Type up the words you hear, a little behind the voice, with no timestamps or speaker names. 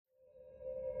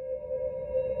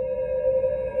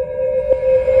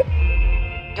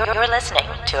You're listening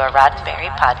to a Roddenberry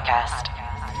podcast.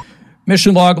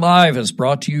 Mission Log Live is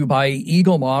brought to you by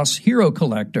Eagle Moss Hero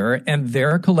Collector and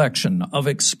their collection of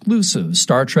exclusive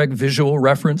Star Trek visual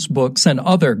reference books and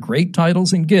other great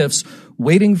titles and gifts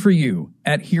waiting for you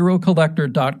at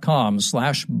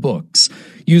herocollector.com/books.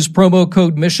 Use promo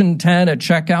code MISSION10 at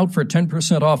checkout for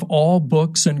 10% off all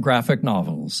books and graphic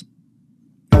novels.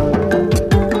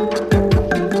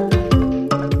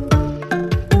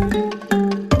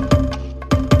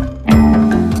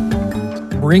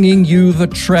 Bringing you the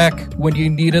Trek when you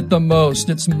need it the most.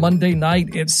 It's Monday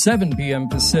night. It's 7 p.m.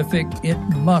 Pacific. It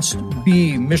must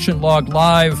be Mission Log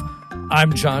Live.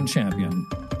 I'm John Champion.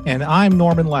 And I'm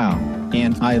Norman Lau.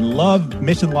 And I love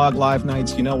Mission Log Live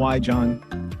nights. You know why, John?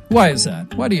 Why is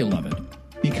that? Why do you love it?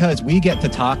 Because we get to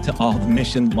talk to all the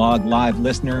Mission Log Live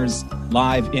listeners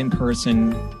live in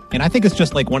person. And I think it's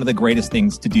just like one of the greatest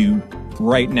things to do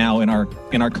right now in our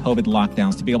COVID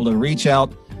lockdowns, to be able to reach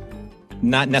out,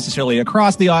 not necessarily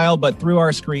across the aisle, but through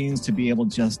our screens, to be able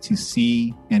just to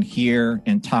see and hear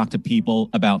and talk to people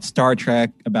about Star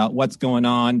Trek, about what's going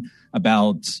on,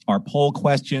 about our poll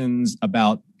questions,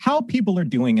 about how people are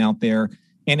doing out there,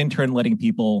 and in turn letting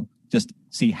people just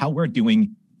see how we're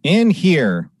doing in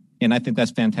here. And I think that's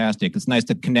fantastic. It's nice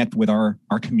to connect with our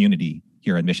community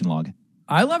here at Mission Log.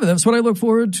 I love it. That's what I look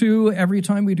forward to every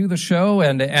time we do the show.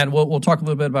 And we'll talk a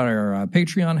little bit about our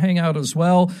Patreon hangout as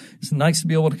well. It's nice to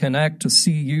be able to connect, to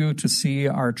see you, to see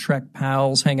our Trek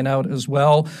pals hanging out as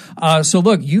well. So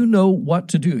look, you know what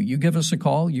to do. You give us a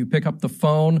call. You pick up the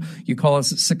phone. You call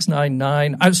us at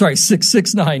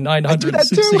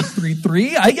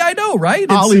 669-900-6833. I know, right?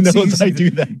 Ollie knows I do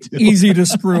that too. Easy to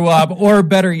screw up. Or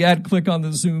better yet, click on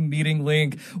the Zoom meeting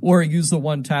link or use the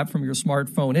one tap from your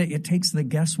smartphone. It takes the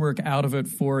guesswork out of it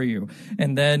for you.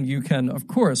 And then you can, of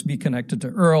course, be connected to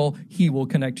Earl. He will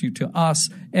connect you to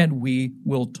us, and we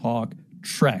will talk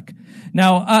Trek.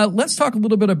 Now, let's talk a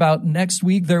little bit about next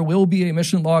week. There will be a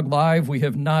Mission Log Live. We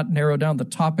have not narrowed down the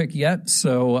topic yet,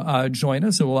 so join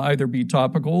us. It will either be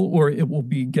topical or it will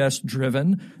be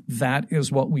guest-driven. That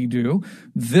is what we do.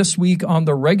 This week on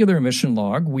the regular Mission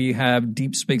Log, we have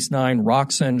Deep Space Nine,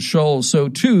 Rocks and Shoals. So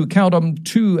two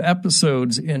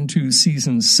episodes into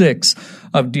Season 6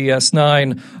 of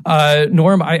DS9.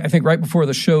 Norm, I think right before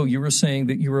the show, you were saying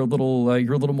that you're a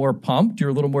little more pumped.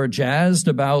 You're a little more jazzed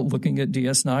about looking at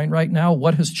DS9 right now.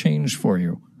 What has changed for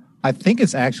you? I think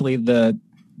it's actually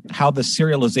how the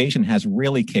serialization has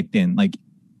really kicked in. Like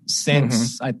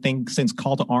since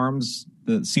Call to Arms,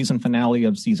 the season finale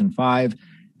of season 5,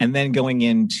 and then going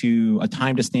into A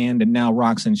Time to Stand and now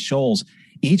Rocks and Shoals,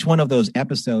 each one of those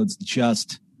episodes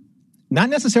just not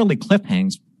necessarily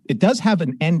cliffhangs. It does have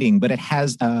an ending, but it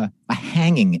has a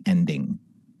hanging ending.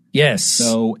 Yes.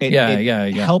 So it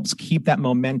helps keep that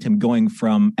momentum going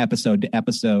from episode to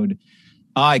episode.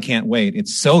 I can't wait.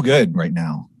 It's so good right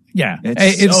now. Yeah.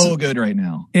 It's so good right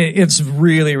now. It's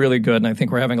really, really good, and I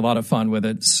think we're having a lot of fun with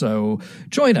it. So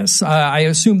join us. I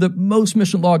assume that most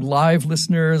Mission Log Live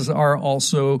listeners are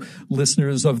also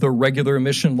listeners of the regular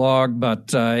Mission Log,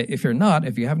 but if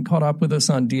you haven't caught up with us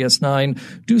on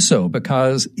DS9, do so,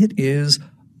 because it is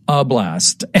a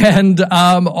blast. And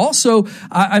also,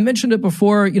 I mentioned it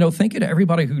before, thank you to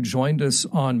everybody who joined us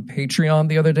on Patreon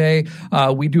the other day.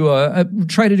 We do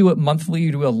try to do it monthly.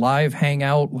 You do a live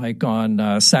hangout like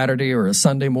on Saturday or a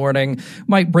Sunday morning.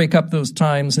 Might break up those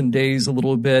times and days a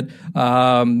little bit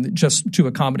just to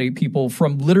accommodate people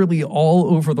from literally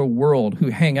all over the world who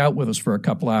hang out with us for a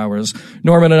couple hours.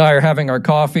 Norman and I are having our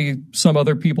coffee. Some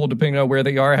other people, depending on where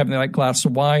they are, having that glass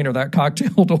of wine or that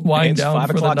cocktail to wind down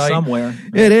for the night. Somewhere.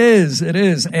 It is.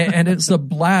 And it's a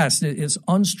blast. It's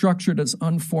unstructured. It's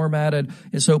unformatted.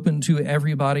 It's open to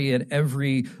everybody at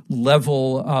every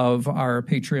level of our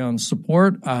Patreon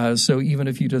support. So even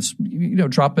if you just,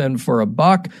 drop in for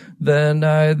 $1,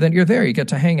 then you're there. You get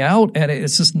to hang out. And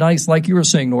it's just nice, like you were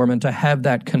saying, Norman, to have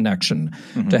that connection,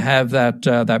 to have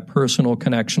that personal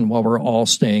connection while we're all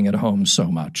staying at home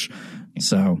so much.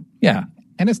 So, yeah.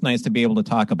 And it's nice to be able to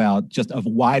talk about just a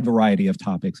wide variety of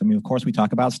topics. I mean, of course, we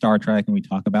talk about Star Trek and we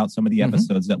talk about some of the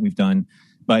episodes that we've done,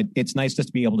 but it's nice just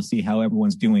to be able to see how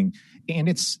everyone's doing. And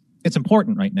it's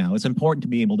important right now. It's important to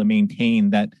be able to maintain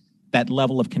that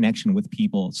level of connection with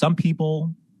people. Some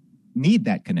people need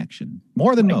that connection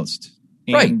more than most.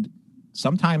 And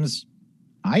sometimes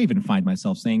I even find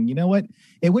myself saying, you know what?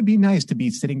 It would be nice to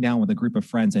be sitting down with a group of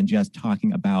friends and just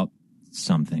talking about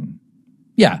something.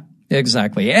 Yeah.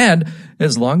 Exactly. And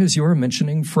as long as you're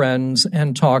mentioning friends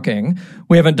and talking,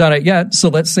 we haven't done it yet. So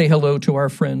let's say hello to our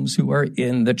friends who are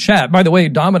in the chat. By the way,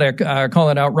 Dominic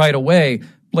calling out right away,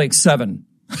 Blake 7.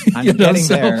 I'm getting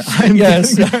there.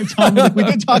 Yes. Getting there, Tom. We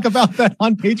did talk about that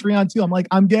on Patreon too. I'm like,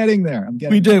 I'm getting there.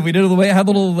 We did. We had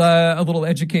a little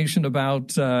education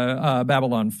about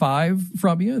Babylon 5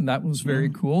 from you, and that was very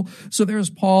cool. So there's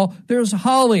Paul. There's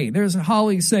Holly. There's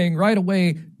Holly saying right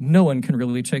away, no one can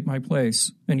really take my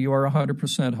place. And you are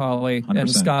 100% Holly. 100%, and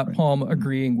Scott right. Palm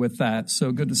agreeing with that.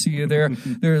 So good to see you there.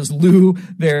 There's Lou.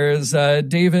 There's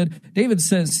David. David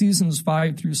says seasons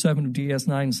 5 through 7 of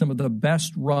DS9, some of the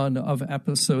best run of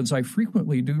episodes. I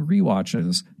frequently do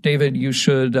rewatches. David, you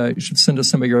should send us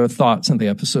some of your thoughts on the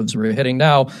episodes we're hitting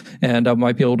now, and I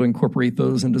might be able to incorporate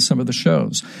those into some of the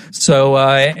shows. So,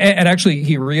 and actually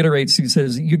he reiterates, he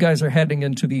says, you guys are heading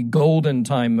into the golden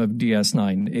time of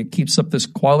DS9. It keeps up this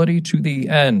quality to the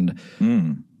end.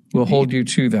 We'll hold you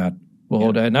to that.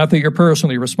 Not that you're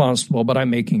personally responsible, but I'm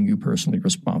making you personally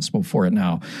responsible for it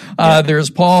now. There's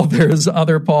Paul. There's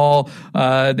other Paul.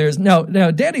 There's now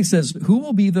Danny says, who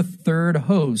will be the third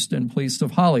host in place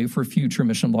of Holly for future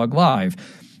Mission Log Live?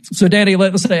 So Danny,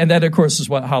 let's say, and that of course is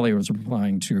what Holly was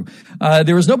replying to.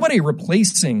 There was nobody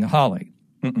replacing Holly.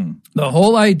 The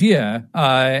whole idea,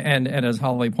 and as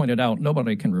Holly pointed out,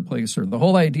 nobody can replace her. The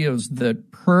whole idea is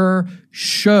that per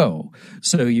show,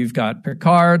 so you've got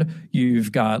Picard,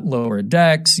 you've got Lower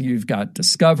Decks, you've got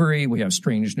Discovery, we have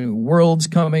Strange New Worlds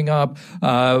coming up.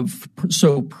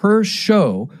 So per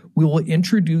show, we will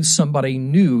introduce somebody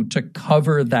new to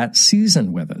cover that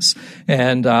season with us.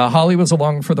 And Holly was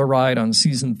along for the ride on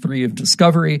season 3 of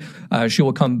Discovery. She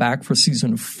will come back for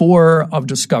season 4 of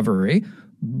Discovery,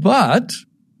 but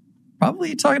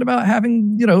probably talking about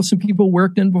having, some people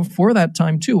worked in before that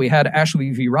time too. We had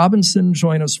Ashley V. Robinson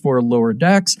join us for Lower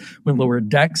Decks. When Lower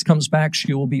Decks comes back,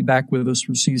 she will be back with us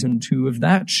for season 2 of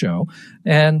that show.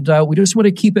 And we just want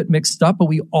to keep it mixed up, but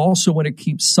we also want to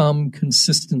keep some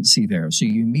consistency there. So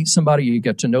you meet somebody, you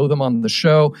get to know them on the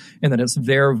show, and then it's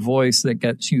their voice that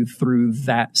gets you through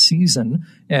that season.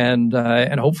 And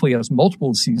hopefully as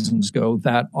multiple seasons go,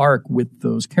 that arc with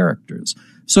those characters.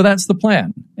 So that's the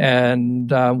plan. And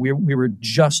we were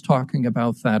just talking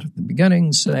about that at the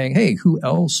beginning, saying, hey, who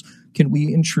else can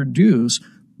we introduce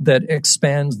that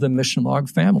expands the Mission Log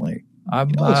family? I'm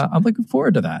looking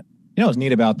forward to that. What's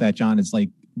neat about that, John, is like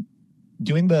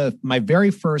doing my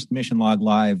very first Mission Log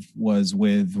Live was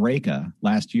with Reka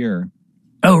last year.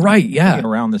 Oh, right. Yeah.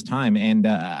 Around this time. And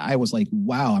I was like,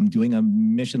 wow, I'm doing a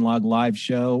Mission Log Live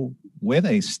show with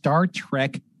a Star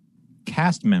Trek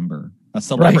cast member, a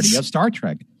celebrity of Star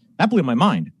Trek. That blew my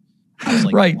mind. I was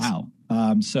like, wow.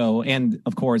 And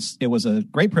of course, it was a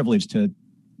great privilege to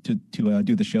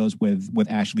do the shows with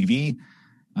Ashley V.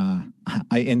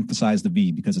 I emphasize the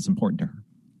V because it's important to her.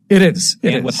 It is.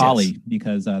 And with Holly,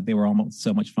 because they were almost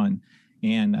so much fun.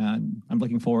 And I'm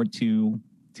looking forward to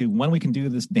when we can do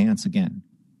this dance again.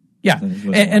 Yeah.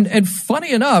 And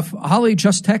funny enough, Holly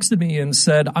just texted me and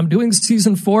said, I'm doing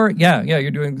season 4. Yeah,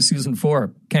 you're doing season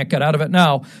 4. Can't get out of it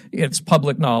now. It's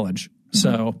public knowledge.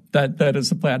 So that is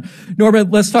the plan.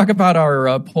 Norman, let's talk about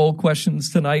our poll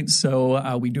questions tonight.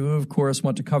 So we do, of course,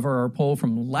 want to cover our poll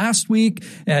from last week.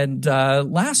 And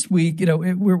last week,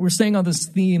 we're staying on this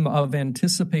theme of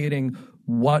anticipating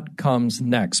what comes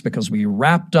next, because we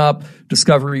wrapped up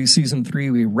Discovery season 3.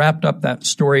 We wrapped up that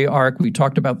story arc. We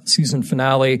talked about the season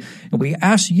finale, and we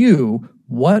asked you,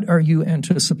 what are you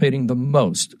anticipating the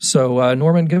most? So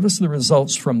Norman, give us the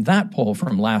results from that poll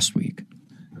from last week.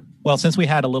 Well, since we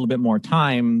had a little bit more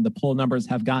time, the poll numbers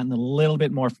have gotten a little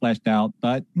bit more fleshed out,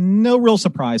 but no real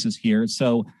surprises here.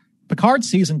 So Picard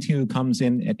season 2 comes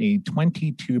in at a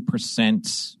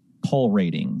 22% poll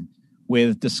rating,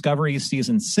 with Discovery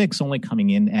season 6 only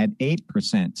coming in at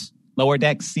 8%. Lower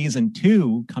Decks season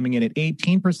 2 coming in at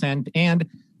 18%, and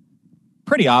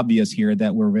pretty obvious here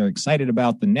that we're very excited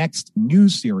about the next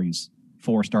news series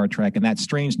for Star Trek, and that's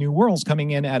Strange New Worlds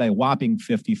coming in at a whopping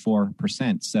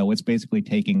 54%. So it's basically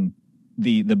taking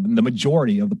the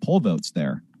majority of the poll votes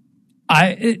there.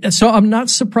 So I'm not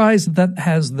surprised that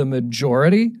has the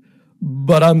majority,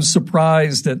 but I'm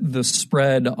surprised at the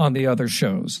spread on the other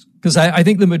shows, because I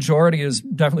think the majority is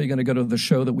definitely going to go to the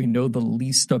show that we know the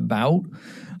least about,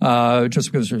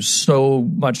 just because there's so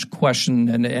much question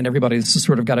and everybody's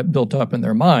sort of got it built up in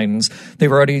their minds.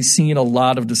 They've already seen a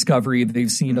lot of Discovery.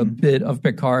 They've seen a bit of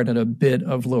Picard and a bit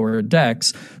of Lower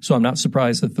Decks. So I'm not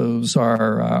surprised that those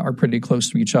are pretty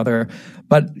close to each other.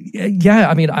 But yeah,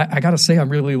 I mean, I got to say, I'm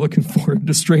really looking forward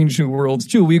to Strange New Worlds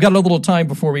too. We've got a little time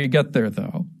before we get there,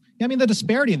 though. I mean, the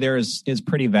disparity there is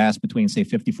pretty vast between, say,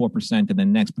 54% and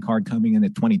then next Picard coming in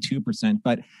at 22%.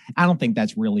 But I don't think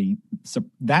that's really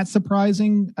that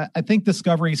surprising. I think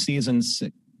Discovery season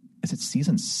 6, is it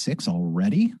season 6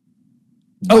 already?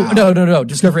 Wow. Oh, no.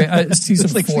 Discovery,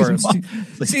 season like 4.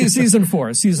 Season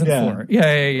 4.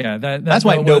 Yeah. That's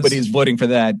why nobody's voting for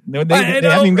that. No, they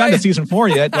haven't even gotten to season 4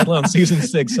 yet, let alone season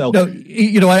 6. So,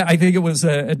 no, I think it was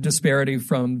a disparity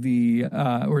from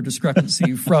or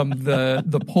discrepancy from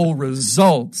the poll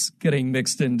results getting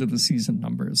mixed into the season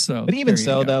numbers. So, but even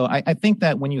so, though, I think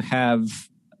that when you have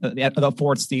the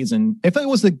 4th season, if it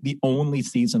was the only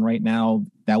season right now,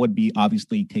 that would be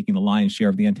obviously taking the lion's share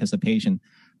of the anticipation.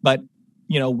 But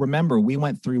remember, we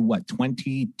went through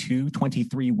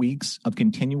 23 weeks of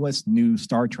continuous new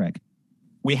Star Trek.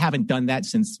 We haven't done that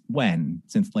since when?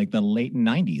 Since like the late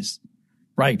 90s.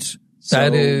 Right. So,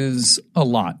 that is a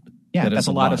lot. Yeah, that's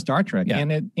a lot of Star Trek.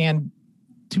 Yeah. And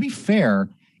to be fair,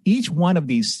 each one of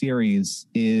these series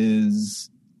is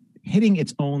hitting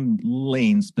its own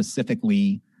lane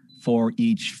specifically for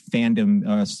each fandom,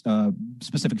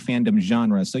 specific fandom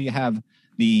genre. So you have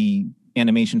the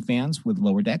animation fans with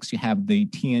Lower Decks, you have the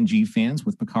TNG fans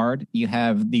with Picard, you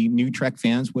have the new Trek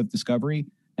fans with Discovery,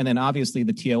 and then obviously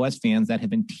the TOS fans that have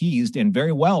been teased, and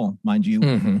very well, mind you,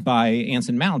 by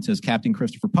Anson Mount as Captain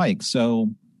Christopher Pike. So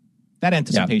that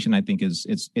anticipation, I think,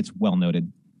 it's well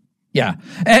noted. Yeah.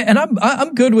 And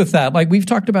I'm good with that. Like, we've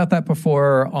talked about that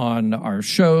before on our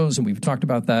shows, and we've talked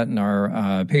about that in our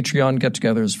Patreon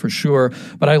get-togethers for sure.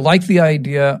 But I like the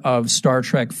idea of Star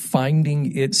Trek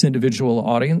finding its individual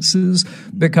audiences,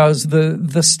 because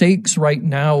the stakes right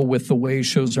now with the way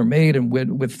shows are made and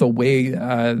with the way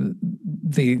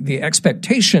the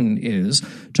expectation is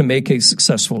to make a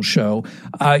successful show,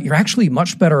 you're actually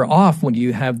much better off when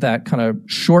you have that kind of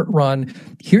short run.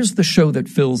 Here's the show that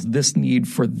fills this need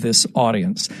for this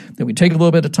audience. Then we take a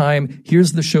little bit of time.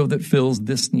 Here's the show that fills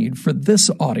this need for this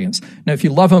audience. Now, if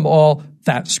you love them all,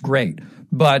 that's great.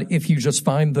 But if you just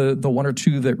find the one or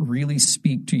two that really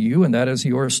speak to you, and that is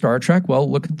your Star Trek, well,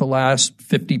 look at the last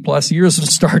 50 plus years of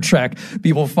Star Trek.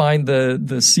 People find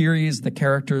the series, the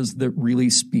characters that really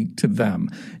speak to them.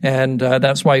 And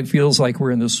that's why it feels like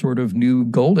we're in this sort of new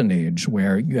golden age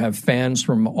where you have fans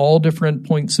from all different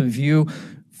points of view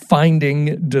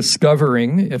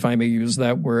discovering, if I may use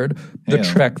that word, the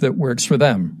Trek that works for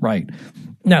them. Right.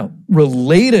 Now,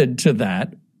 related to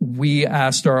that, we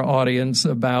asked our audience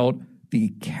about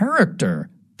the character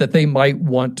that they might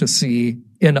want to see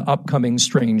in upcoming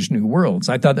Strange New Worlds.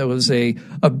 I thought that was a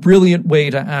brilliant way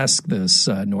to ask this,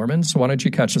 Norman. So why don't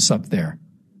you catch us up there?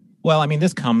 Well, I mean,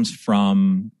 this comes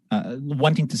from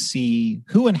wanting to see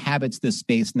who inhabits this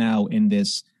space now in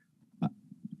this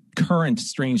current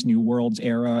Strange New Worlds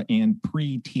era and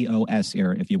pre-TOS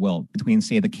era, if you will, between,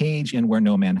 say, The Cage and Where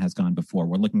No Man Has Gone Before.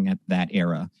 We're looking at that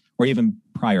era, or even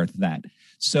prior to that.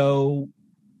 So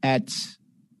at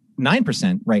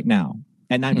 9% right now,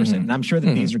 at 9%, and I'm sure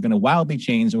that these are going to wildly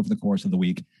change over the course of the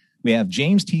week. We have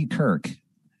James T. Kirk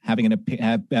having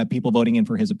people voting in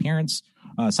for his appearance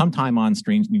sometime on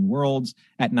Strange New Worlds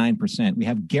at 9%. We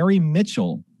have Gary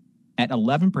Mitchell at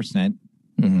 11%.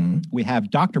 We have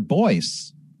Dr.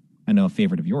 Boyce, I know a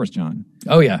favorite of yours, John.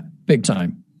 Oh, yeah. Big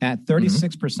time. At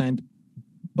 36%.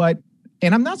 But,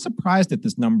 and I'm not surprised at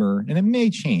this number, and it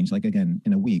may change, like, again,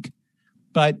 in a week.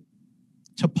 But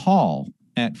T'Pol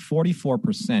at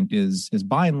 44% is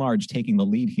by and large taking the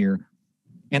lead here.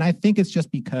 And I think it's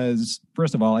just because,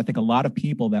 first of all, I think a lot of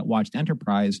people that watched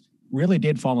Enterprise really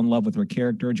did fall in love with her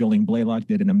character. Jolene Blalock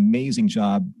did an amazing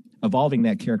job evolving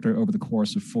that character over the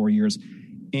course of 4 years.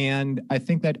 And I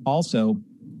think that also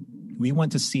we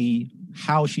want to see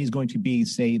how she's going to be,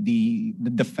 say, the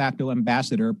de facto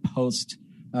ambassador post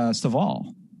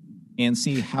Saval, and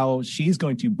see how she's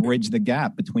going to bridge the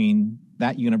gap between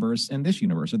that universe and this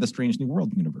universe, or the Strange New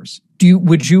World universe.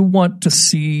 Would you want to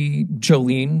see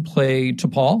Jolene play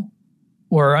T'Pol?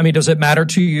 Or, I mean, does it matter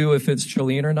to you if it's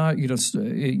Jolene or not?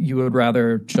 You would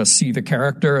rather just see the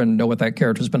character and know what that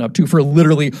character's been up to for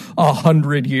literally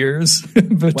 100 years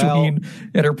between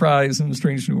Enterprise and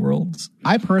Strange New Worlds?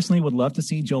 I personally would love to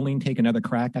see Jolene take another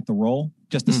crack at the role,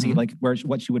 just to see like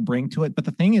what she would bring to it. But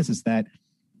the thing is that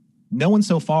no one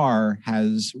so far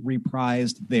has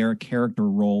reprised their character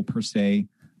role per se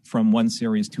from one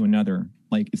series to another.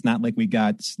 Like, it's not like we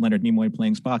got Leonard Nimoy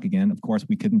playing Spock again. Of course,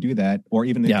 we couldn't do that, or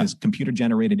even this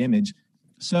computer-generated image.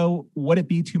 So would it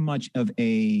be too much of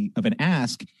an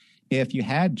ask if you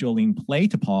had Jolene play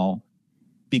T'Pol,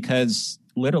 because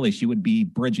literally she would be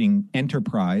bridging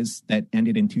Enterprise that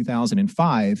ended in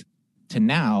 2005 to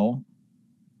now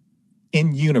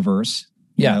in universe,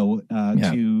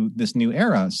 to this new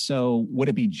era. So would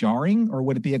it be jarring or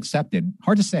would it be accepted?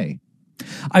 Hard to say.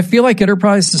 I feel like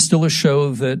Enterprise is still a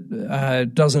show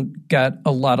that doesn't get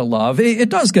a lot of love. It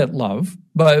does get love,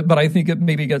 But I think it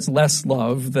maybe gets less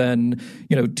love than,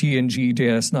 TNG,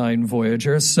 DS9,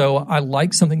 Voyager. So I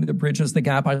like something that bridges the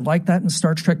gap. I like that in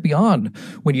Star Trek Beyond,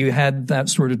 when you had that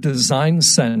sort of design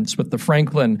sense with the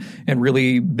Franklin and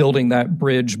really building that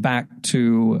bridge back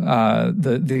to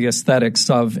the aesthetics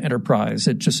of Enterprise.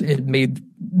 It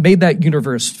made that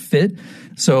universe fit.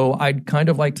 So I'd kind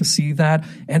of like to see that.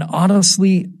 And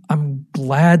honestly, I'm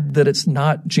glad that it's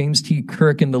not James T.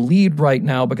 Kirk in the lead right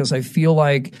now, because I feel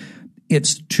like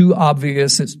it's too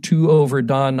obvious. It's too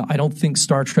overdone. I don't think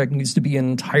Star Trek needs to be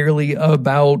entirely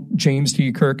about James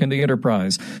T. Kirk and the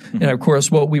Enterprise. Mm-hmm. And of course,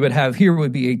 what we would have here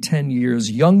would be a 10 years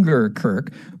younger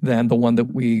Kirk than the one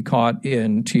that we caught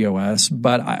in TOS.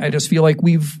 But I just feel like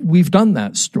we've done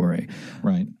that story.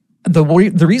 Right. The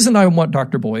reason I want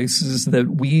Dr. Boyce is that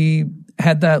we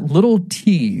had that little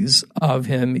tease of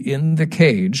him in the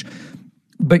cage,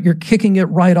 but you're kicking it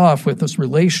right off with this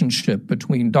relationship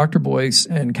between Dr. Boyce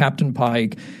and Captain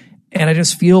Pike. And I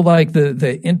just feel like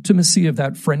the intimacy of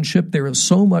that friendship, there is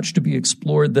so much to be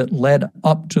explored that led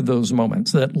up to those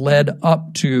moments, that led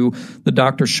up to the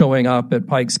doctor showing up at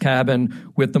Pike's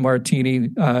cabin with the martini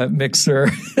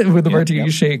mixer, with the martini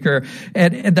shaker.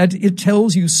 And that it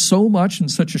tells you so much in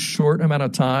such a short amount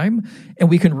of time. And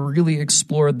we can really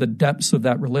explore the depths of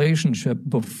that relationship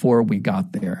before we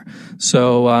got there.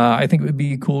 So I think it would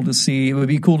be cool to see. It would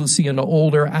be cool to see an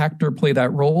older actor play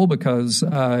that role, because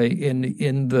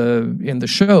in the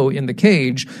show, in the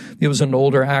cage, it was an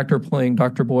older actor playing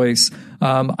Dr. Boyce.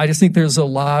 I just think there's a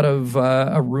lot of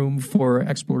a room for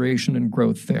exploration and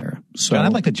growth there. So John,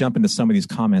 I'd like to jump into some of these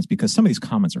comments, because some of these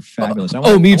comments are fabulous.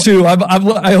 Me too.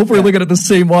 I hope we're looking at the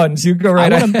same ones. You go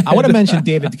right ahead. I want to mention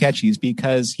David Ketchies,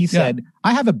 because he said,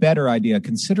 I have a better idea.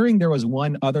 Considering there was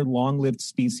one other long-lived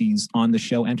species on the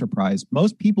show Enterprise,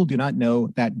 most people do not know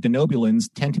that Denobulans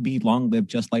tend to be long-lived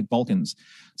just like Vulcans.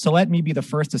 So let me be the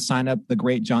first to sign up the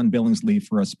great John Billingsley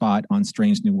for a spot on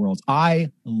Strange New Worlds.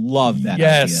 I love that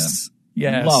idea. Yes.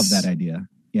 Love that idea.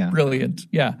 Yeah. Brilliant.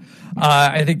 Yeah.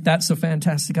 I think that's a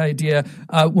fantastic idea.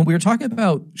 When we were talking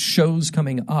about shows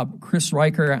coming up, Chris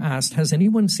Riker asked, has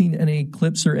anyone seen any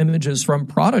clips or images from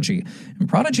Prodigy? And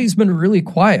Prodigy's been really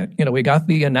quiet. We got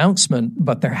the announcement,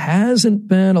 but there hasn't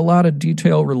been a lot of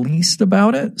detail released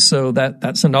about it. So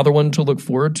that's another one to look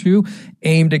forward to,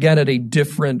 aimed again at a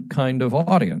different kind of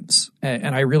audience.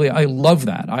 And I love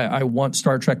that. I want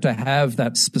Star Trek to have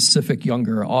that specific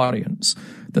younger audience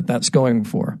that's going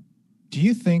for. Do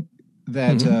you think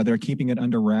that they're keeping it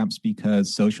under wraps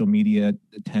because social media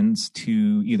tends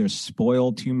to either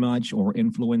spoil too much or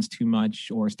influence too much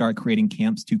or start creating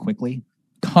camps too quickly?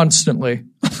 Constantly.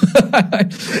 I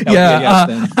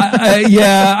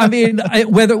mean,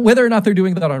 whether or not they're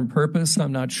doing that on purpose,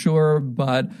 I'm not sure.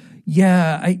 But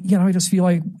I just feel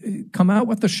like come out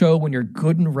with the show when you're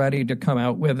good and ready to come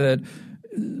out with it.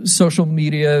 Social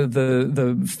media,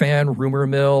 the fan rumor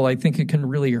mill, I think it can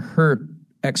really hurt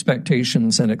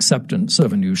expectations and acceptance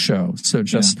of a new show. So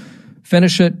just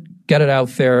finish it, get it out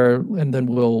there, and then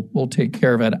we'll take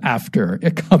care of it after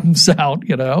it comes out,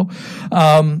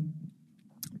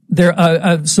 There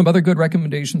are some other good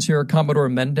recommendations here. Commodore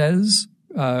Mendez,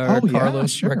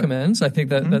 Carlos recommends. I think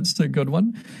that's a good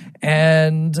one.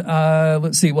 And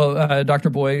let's see. Well, Dr.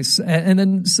 Boyce, and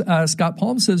then Scott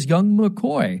Palm says young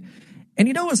McCoy. And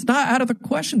it's not out of the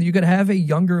question that you could have a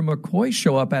younger McCoy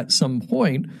show up at some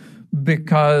point,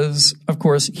 because, of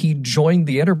course, he joined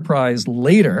the Enterprise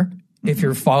later, if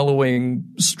you're following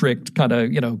strict kind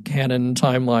of, canon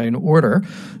timeline order.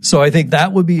 So I think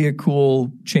that would be a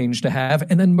cool change to have.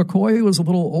 And then McCoy was a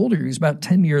little older. He's about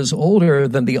 10 years older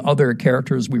than the other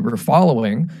characters we were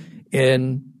following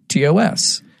in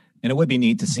TOS. And it would be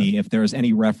neat to see if there's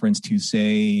any reference to,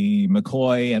 say,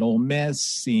 McCoy at Ole Miss,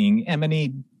 seeing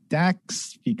Emily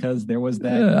Dax, because there was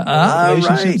that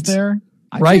relationships there.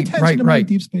 Right.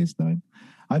 Deep Space Nine.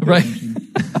 Right.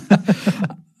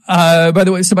 By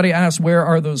the way, somebody asked, where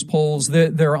are those polls?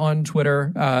 They're on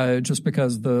Twitter, just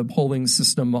because the polling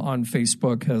system on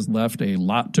Facebook has left a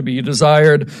lot to be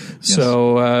desired. Yes.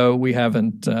 So we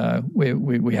haven't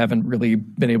we haven't really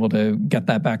been able to get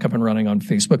that back up and running on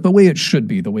Facebook the way it should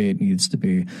be, the way it needs to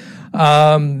be. Go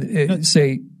ahead.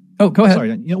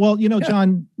 Sorry.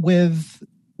 John,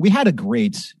 we had a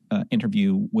great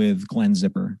interview with Glenn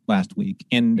Zipper last week,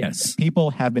 and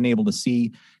people have been able to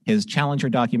see his Challenger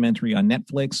documentary on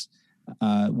Netflix.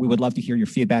 We would love to hear your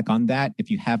feedback on that.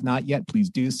 If you have not yet, please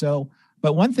do so.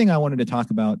 But one thing I wanted to talk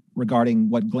about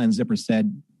regarding what Glenn Zipper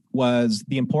said was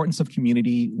the importance of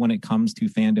community when it comes to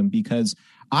fandom, because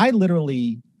I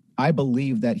believe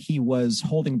that he was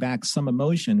holding back some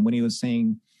emotion when he was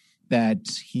saying that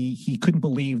he couldn't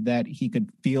believe that he could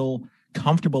feel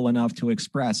comfortable enough to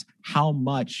express how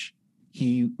much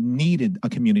he needed a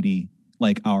community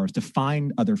like ours to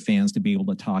find other fans to be able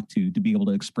to talk to be able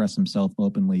to express himself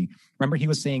openly. Remember, he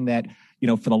was saying that,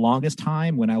 for the longest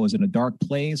time when I was in a dark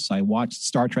place, I watched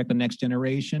Star Trek: The Next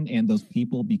Generation, and those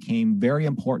people became very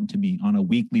important to me on a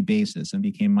weekly basis and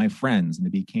became my friends, and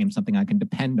it became something I can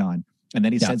depend on. And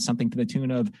then he said something to the tune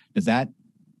of, does that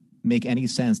make any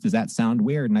sense? Does that sound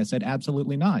weird? And I said,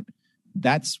 absolutely not.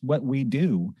 That's what we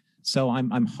do. So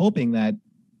I'm hoping that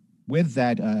with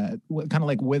that, kind of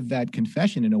like with that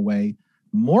confession in a way,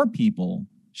 more people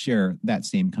share that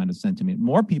same kind of sentiment.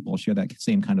 More people share that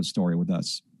same kind of story with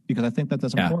us, because I think that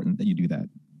that's important that you do that.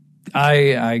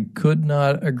 I could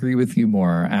not agree with you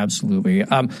more. Absolutely.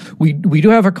 We do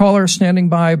have a caller standing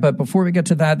by, but before we get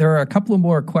to that, there are a couple of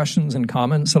more questions and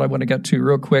comments that I want to get to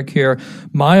real quick here.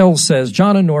 Miles says,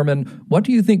 John and Norman, what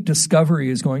do you think Discovery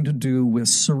is going to do with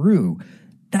Saru?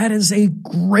 That is a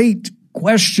great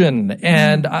question.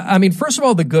 And I mean, first of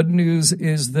all, the good news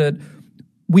is that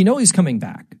we know he's coming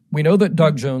back. We know that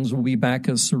Doug Jones will be back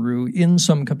as Saru in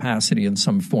some capacity, in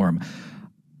some form.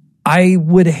 I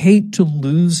would hate to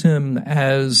lose him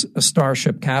as a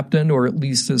starship captain, or at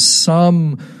least as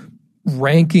some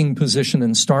ranking position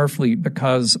in Starfleet,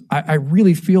 because I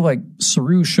really feel like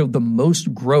Saru showed the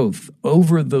most growth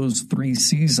over those 3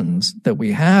 seasons that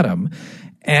we had him.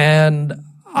 And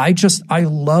I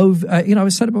love, I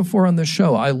said it before on the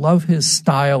show, I love his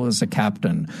style as a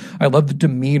captain. I love the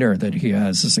demeanor that he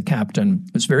has as a captain.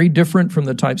 It's very different from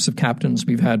the types of captains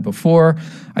we've had before.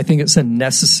 I think it's a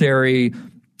necessary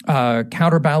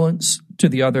counterbalance to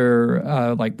the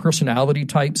other like personality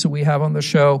types that we have on the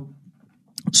show.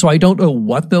 So I don't know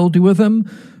what they'll do with him,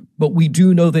 but we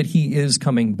do know that he is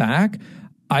coming back.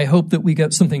 I hope that we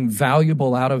get something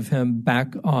valuable out of him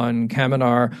back on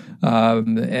Kaminar,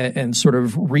 and sort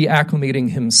of reacclimating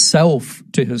himself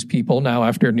to his people now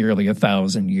after nearly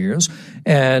 1,000 years,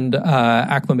 and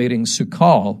acclimating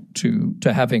Su'Kal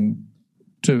to having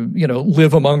to,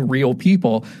 live among real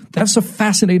people. That's a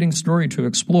fascinating story to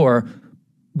explore,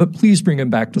 but please bring him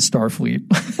back to Starfleet.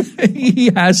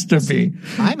 He has to be.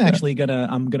 I'm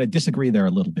gonna disagree there a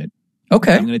little bit.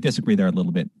 Okay. I'm going to disagree there a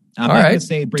little bit. I'm not going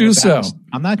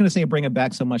to say bring him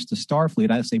back so much to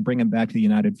Starfleet. I'd say bring him back to the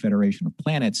United Federation of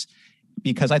Planets,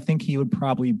 because I think he would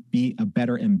probably be a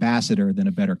better ambassador than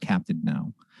a better captain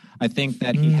now. I think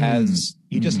that he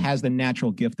just has the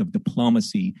natural gift of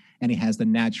diplomacy, and he has the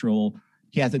natural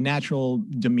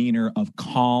demeanor of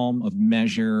calm, of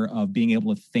measure, of being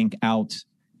able to think out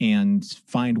and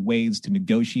find ways to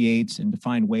negotiate and to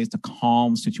find ways to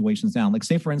calm situations down. Like,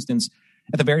 say, for instance,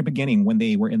 at the very beginning when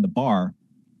they were in the bar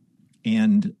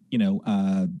and,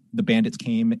 the bandits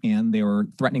came and they were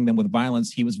threatening them with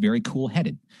violence, he was very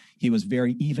cool-headed. He was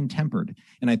very even-tempered.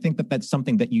 And I think that that's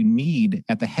something that you need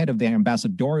at the head of the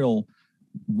ambassadorial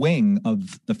wing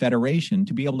of the Federation,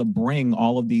 to be able to bring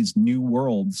all of these new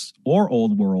worlds or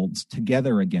old worlds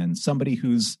together again. Somebody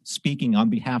who's speaking on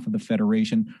behalf of the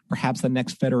Federation, perhaps the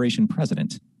next Federation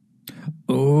president.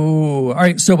 Oh, all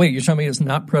right. So wait, you're telling me it's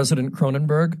not President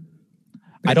Cronenberg?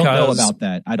 I don't know about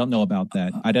that.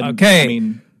 I didn't.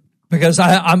 Okay. Because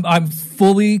I'm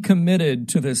fully committed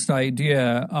to this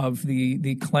idea of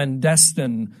the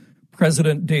clandestine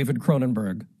President David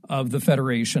Cronenberg of the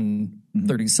Federation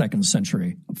 32nd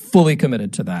century. I'm fully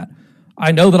committed to that.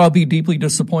 I know that I'll be deeply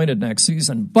disappointed next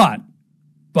season, but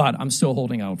I'm still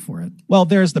holding out for it. Well,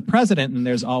 there's the president, and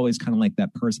there's always kind of like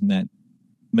that person that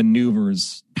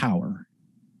maneuvers power.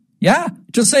 Yeah,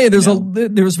 just say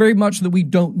there's very much that we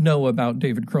don't know about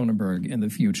David Cronenberg in the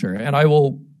future, and I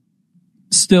will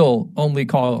still only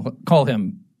call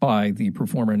him by the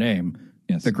performer name,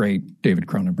 the great David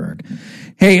Cronenberg.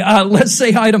 Hey, let's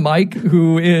say hi to Mike,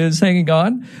 who is hanging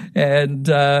on. And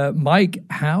Mike,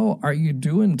 how are you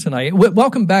doing tonight?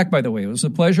 Welcome back, by the way. It was a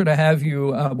pleasure to have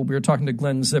you. When we were talking to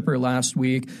Glenn Zipper last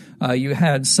week, you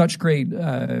had such great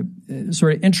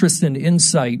sort of interest and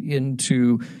insight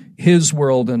into his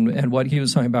world and what he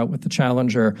was talking about with the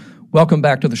Challenger. Welcome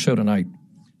back to the show tonight.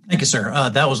 Thank you, sir.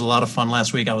 That was a lot of fun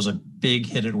last week. I was a big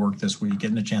hit at work this week,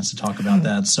 getting a chance to talk about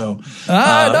that. So,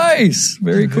 nice.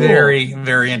 Very cool. Very,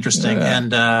 very interesting.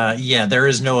 And there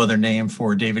is no other name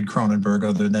for David Cronenberg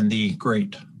other than the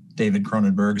great David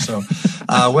Cronenberg. So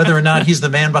whether or not he's the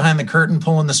man behind the curtain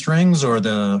pulling the strings or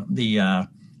the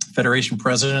Federation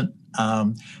president,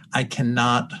 I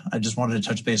just wanted to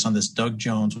touch base on this. Doug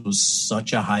Jones was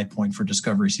such a high point for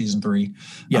Discovery Season 3.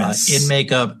 Yes. In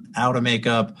makeup, out of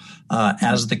makeup,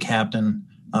 as the captain,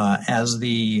 as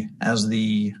the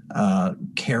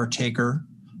caretaker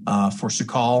for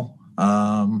Su'Kal,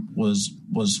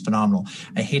 was phenomenal.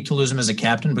 I hate to lose him as a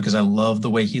captain because I love the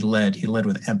way he led. He led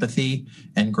with empathy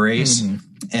and grace,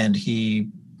 and he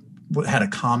had a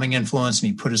calming influence, and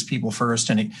he put his people first,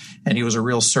 and he was a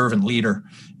real servant leader.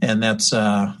 And that's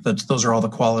those are all the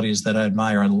qualities that I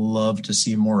admire. I love to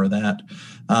see more of that.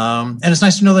 And it's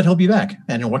nice to know that he'll be back.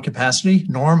 And in what capacity?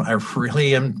 Norm, I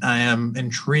am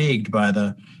intrigued by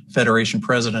the Federation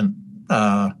president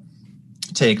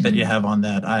take that you have on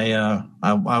that.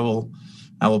 I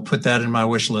will put that in my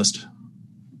wish list.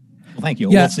 Well, thank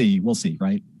you. Yeah. We'll see,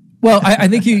 right? Well, I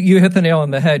think you hit the nail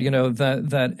on the head,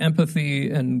 that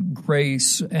empathy and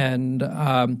grace, and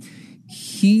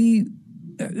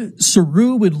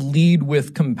Saru would lead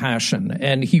with compassion,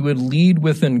 and he would lead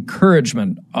with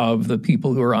encouragement of the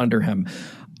people who are under him.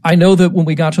 I know that when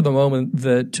we got to the moment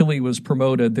that Tilly was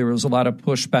promoted, there was a lot of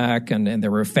pushback, and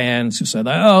there were fans who said,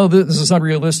 "Oh, this is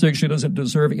unrealistic. She doesn't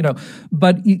deserve it."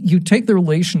 But you take the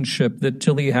relationship that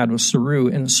Tilly had with Saru,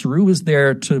 and Saru was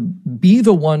there to be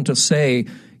the one to say,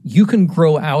 "You can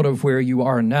grow out of where you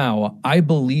are now. I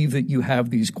believe that you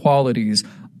have these qualities.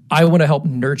 I want to help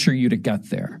nurture you to get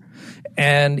there."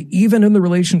 And even in the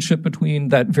relationship between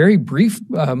that very brief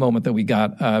moment that we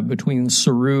got between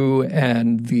Saru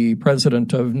and the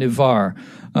president of Nivar,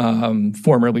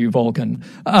 formerly Vulcan,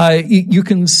 you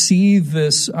can see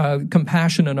this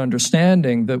compassion and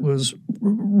understanding that was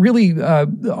really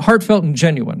heartfelt and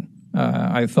genuine,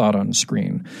 I thought, on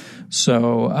screen.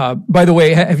 So, by the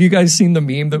way, have you guys seen the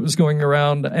meme that was going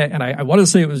around? And I want to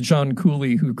say it was John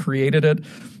Cooley who created it.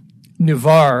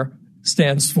 Nivar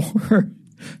stands for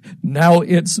now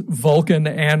it's Vulcan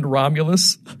and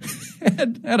Romulus.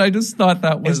 and I just thought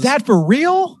that was... Is that for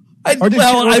real? Or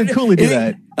did Cooley do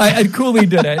that? Cooley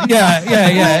did it. Yeah.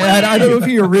 And I don't know if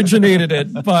he originated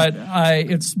it, but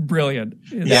it's brilliant.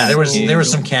 There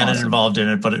was some canon involved in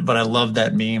it, but I love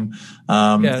that meme.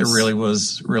 Yes. It really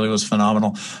was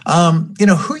phenomenal.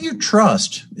 Who you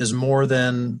trust is more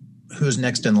than who's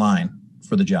next in line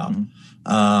for the job.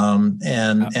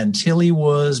 Mm-hmm. And Tilly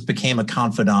became a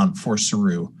confidant for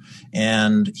Saru,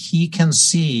 and he can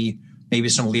see maybe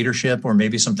some leadership or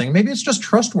maybe something. Maybe it's just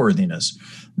trustworthiness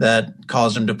that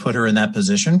caused him to put her in that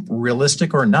position,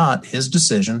 realistic or not, his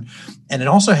decision. And it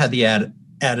also had the added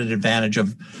advantage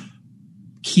of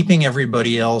keeping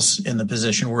everybody else in the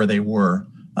position where they were.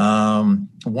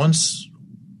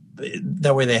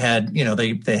 That way they had,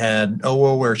 they had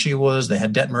Owo where she was, they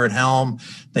had Detmer at helm,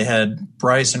 they had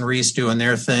Bryce and Reese doing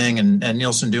their thing and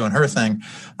Nielsen doing her thing.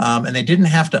 And they didn't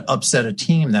have to upset a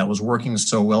team that was working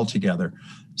so well together.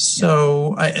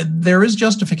 So there is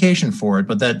justification for it,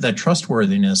 but that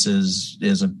trustworthiness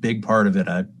is a big part of it,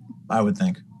 I would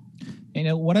think.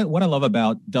 What I love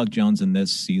about Doug Jones in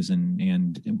this season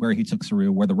and where he took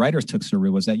Saru, where the writers took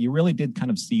Saru, was that you really did kind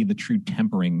of see the true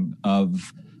tempering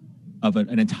of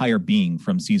an entire being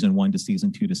from season 1 to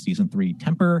season 2 to season 3.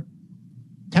 Temper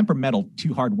metal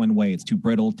too hard one way, it's too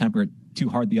brittle. Temper it too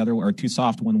hard the other way, or too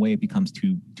soft one way, it becomes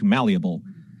too malleable.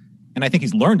 And I think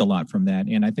he's learned a lot from that.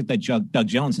 And I think that Doug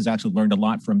Jones has actually learned a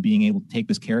lot from being able to take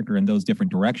this character in those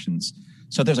different directions.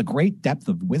 So there's a great depth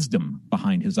of wisdom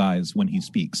behind his eyes when he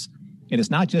speaks. And it's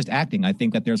not just acting. I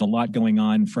think that there's a lot going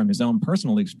on from his own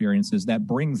personal experiences that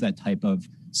brings that type of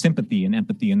sympathy and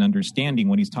empathy and understanding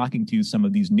when he's talking to some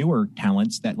of these newer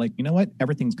talents that, like, you know what,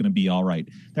 everything's going to be all right.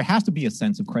 There has to be a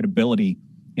sense of credibility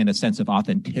and a sense of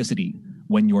authenticity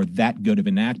when you're that good of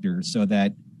an actor, so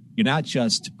that you're not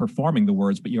just performing the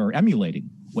words, but you're emulating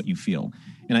what you feel.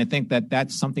 And I think that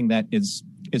that's something that is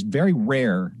very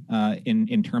rare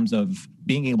in terms of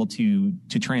being able to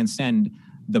transcend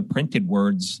the printed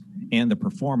words and the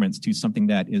performance to something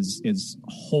that is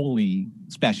wholly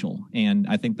special. And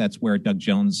I think that's where Doug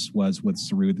Jones was with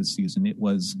Saru this season. It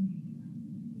was,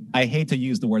 I hate to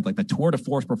use the word like the tour de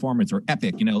force performance or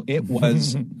epic,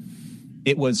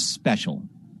 it was special.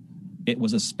 It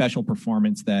was a special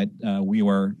performance that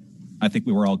I think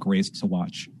we were all graced to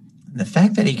watch. The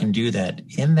fact that he can do that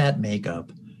in that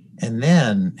makeup, and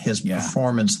then his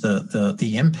performance,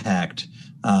 the impact,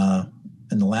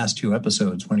 in the last 2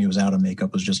 episodes when he was out of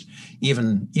makeup was just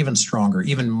even stronger,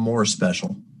 even more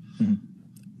special. Mm-hmm.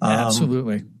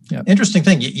 Absolutely. Yep. Interesting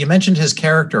thing. You mentioned his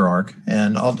character arc,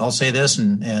 and I'll say this,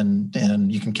 and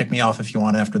you can kick me off if you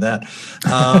want after that.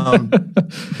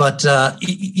 But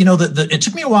it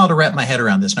took me a while to wrap my head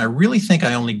around this, and I really think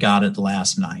I only got it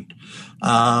last night.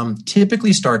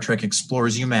 Typically, Star Trek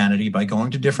explores humanity by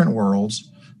going to different worlds,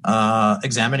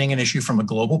 examining an issue from a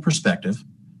global perspective,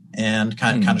 and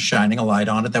kind of shining a light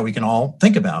on it that we can all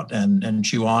think about and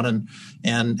chew on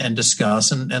and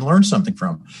discuss and learn something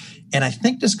from. And I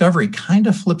think Discovery kind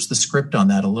of flips the script on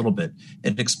that a little bit.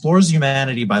 It explores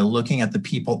humanity by looking at the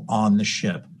people on the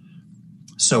ship.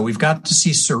 So we've got to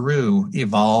see Saru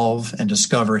evolve and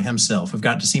discover himself. We've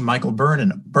got to see Michael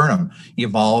Burnham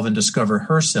evolve and discover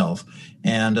herself,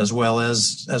 and as well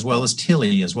as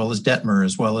Tilly, as well as Detmer,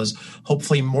 as well as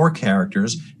hopefully more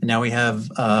characters. And now we have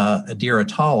Adira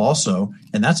Tal also,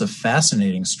 and that's a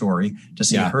fascinating story to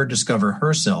see her discover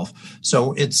herself.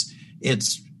 So it's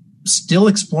still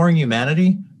exploring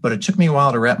humanity, but it took me a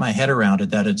while to wrap my head around it,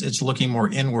 that it's looking more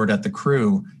inward at the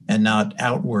crew and not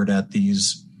outward at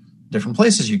these different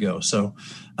places you go. So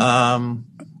I'm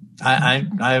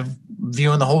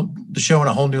viewing the show in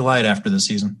a whole new light after this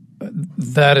season.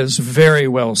 That is very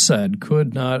well said.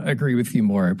 Could not agree with you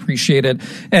more. I appreciate it.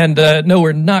 And no,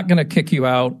 we're not going to kick you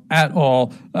out at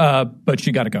all, but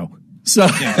you got to go. So,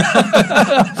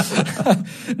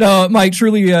 no, Mike,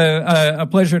 truly a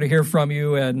pleasure to hear from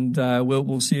you, and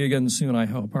we'll see you again soon, I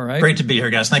hope. All right. Great to be here,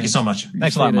 guys. Thank you so much.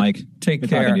 Thanks a lot, Mike. Take Good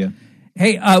care. talking to you.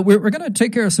 Hey, we're going to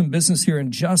take care of some business here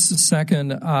in just a second,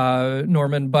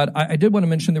 Norman, but I did want to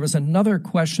mention there was another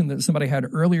question that somebody had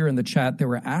earlier in the chat. They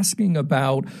were asking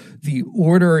about the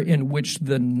order in which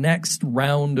the next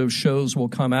round of shows will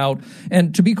come out.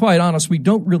 And to be quite honest, we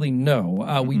don't really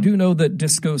know. We do know that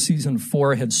Disco Season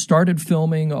 4 had started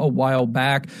filming a while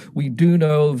back. We do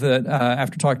know that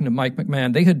after talking to Mike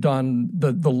McMahon, they had done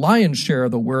the lion's share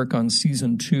of the work on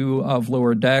Season 2 of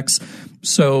Lower Decks.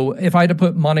 So if I had to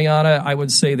put money on it, I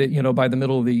would say that, by the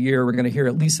middle of the year, we're going to hear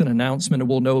at least an announcement, and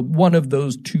we'll know one of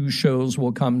those two shows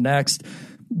will come next.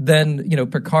 Then,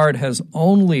 Picard has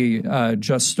only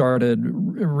just started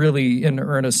really in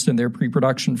earnest in their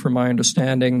pre-production, from my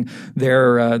understanding.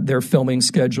 Their filming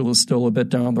schedule is still a bit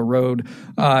down the road.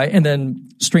 And then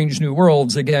Strange New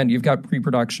Worlds, again, you've got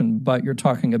pre-production, but you're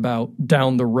talking about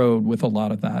down the road with a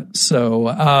lot of that. So,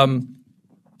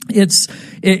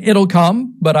 it'll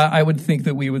come, but I would think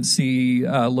that we would see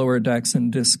Lower Decks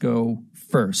and Disco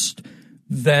first.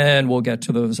 Then we'll get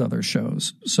to those other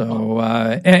shows. So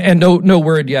and no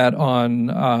word yet on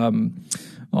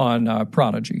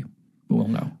Prodigy. We'll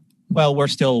know. Well, we're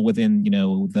still within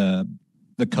the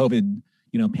COVID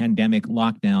pandemic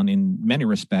lockdown in many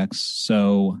respects.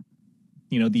 So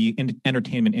the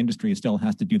entertainment industry still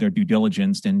has to do their due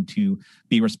diligence and to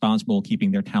be responsible,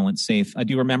 keeping their talent safe. I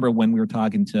do remember when we were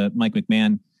talking to Mike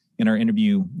McMahon in our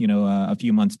interview, a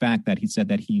few months back, that he said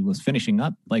that he was finishing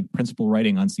up principal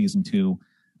writing on Season 2,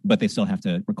 but they still have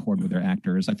to record with their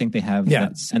actors. I think they have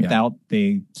sent out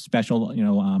the special,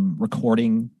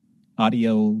 recording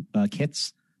audio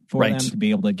kits for them to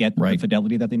be able to get the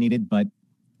fidelity that they needed. But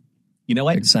you know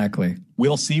what? Exactly.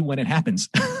 We'll see when it happens.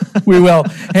 We will.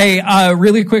 Hey,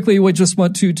 really quickly, we just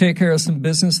want to take care of some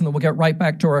business, and then we'll get right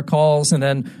back to our calls, and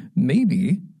then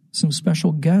maybe some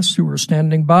special guests who are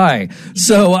standing by.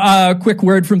 So, quick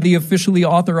word from the officially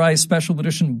authorized special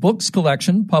edition books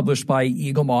collection published by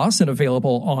Eagle Moss and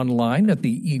available online at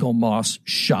the Eagle Moss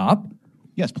shop.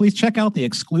 Yes, please check out the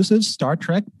exclusive Star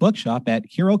Trek bookshop at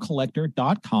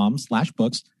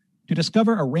herocollector.com/books to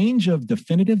discover a range of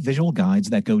definitive visual guides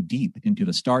that go deep into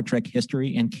the Star Trek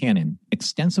history and canon,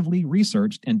 extensively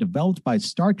researched and developed by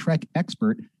Star Trek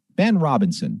expert Ben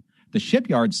Robinson. The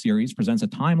Shipyard series presents a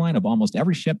timeline of almost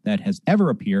every ship that has ever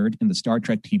appeared in the Star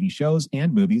Trek TV shows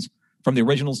and movies, from the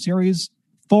original series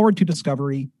forward to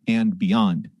Discovery and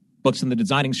beyond. Books in the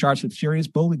Designing Starship series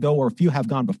boldly go where few have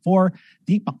gone before,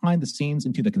 deep behind the scenes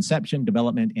into the conception,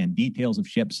 development, and details of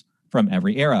ships from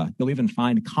every era. You'll even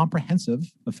find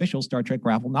comprehensive official Star Trek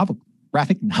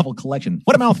graphic novel collection.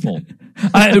 What a mouthful.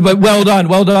 But well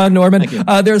done, Norman. Thank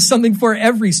you. There's something for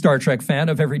every Star Trek fan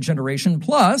of every generation,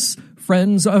 plus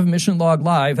friends of Mission Log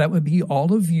Live. That would be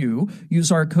all of you.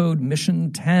 Use our code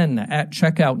MISSION10 at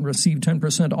checkout and receive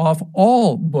 10% off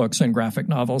all books and graphic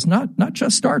novels, not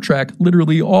just Star Trek,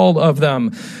 literally all of them.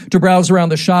 To browse around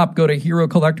the shop, go to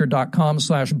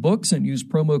herocollector.com/books and use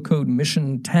promo code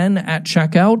MISSION10 at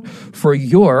checkout for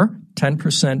your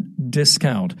 10%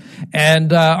 discount.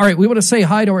 And all right, we want to say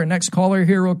hi to our next caller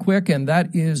here real quick, and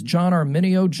that is John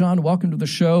Arminio. John, welcome to the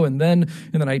show. And then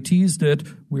I teased it,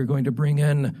 we're going to bring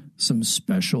in some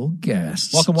special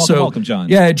guests. Welcome, John.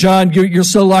 Yeah, John, you're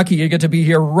so lucky you get to be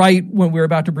here right when we're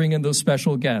about to bring in those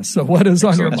special guests. So what is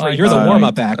on your mind? Right. You're the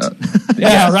warm-up act.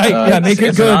 Right. Make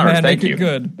it good, man. Thank Make you. it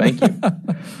good. Thank you.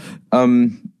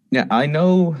 I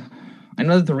know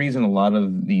that the reason a lot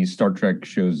of these Star Trek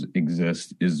shows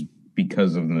exist is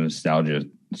because of the nostalgia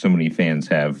so many fans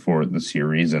have for the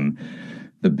series, and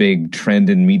the big trend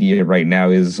in media right now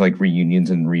is reunions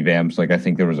and revamps. I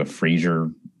think there was a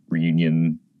Frasier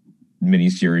reunion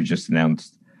miniseries just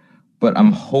announced. But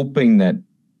I'm hoping that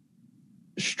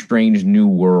Strange New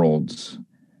Worlds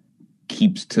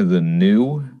keeps to the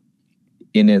new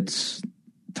in its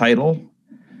title.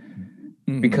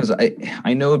 Because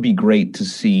I know it'd be great to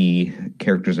see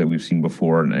characters that we've seen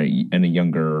before and a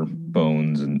younger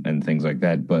Bones and things like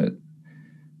that. But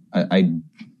and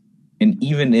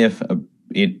even if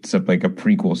it's like a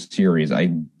prequel series, I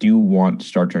do want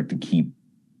Star Trek to keep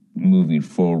moving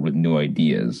forward with new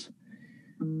ideas.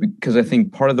 Because I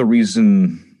think part of the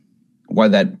reason why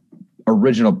that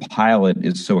original pilot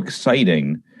is so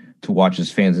exciting to watch as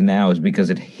fans now is because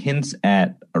it hints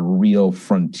at a real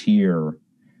frontier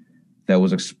that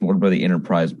was explored by the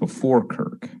Enterprise before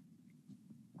Kirk.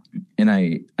 And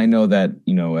I know that,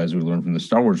 as we learned from the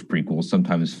Star Wars prequels,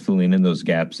 sometimes filling in those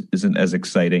gaps isn't as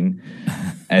exciting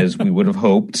as we would have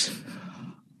hoped.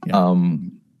 Yeah.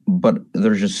 But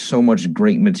there's just so much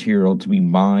great material to be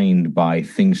mined by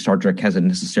things Star Trek hasn't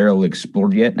necessarily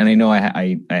explored yet. And I know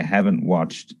I haven't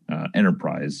watched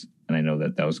Enterprise, and I know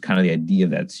that was kind of the idea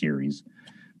of that series.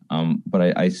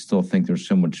 But I still think there's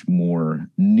so much more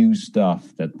new stuff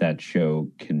that show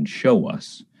can show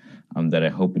us that I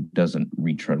hope it doesn't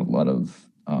retread a lot of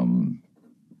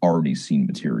already seen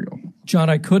material. John,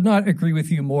 I could not agree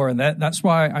with you more. And that's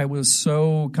why I was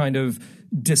so kind of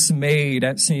dismayed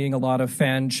at seeing a lot of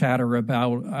fan chatter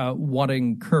about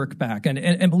wanting Kirk back.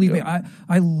 And believe me,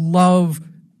 I love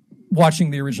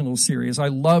watching the original series. I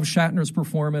love Shatner's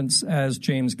performance as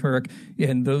James Kirk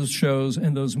in those shows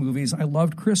and those movies. I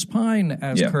loved Chris Pine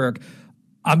as Kirk.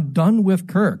 I'm done with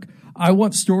Kirk. I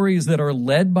want stories that are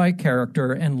led by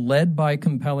character and led by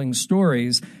compelling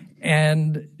stories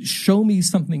and show me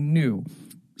something new.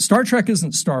 Star Trek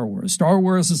isn't Star Wars. Star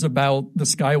Wars is about the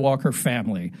Skywalker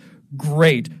family.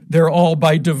 Great. They're all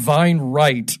by divine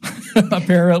right,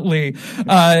 apparently.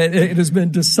 It has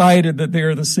been decided that they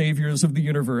are the saviors of the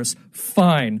universe.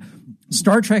 Fine.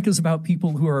 Star Trek is about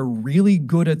people who are really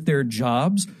good at their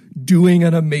jobs, doing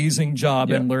an amazing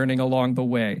job and learning along the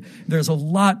way. There's a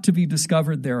lot to be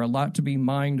discovered there, a lot to be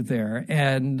mined there.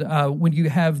 And when you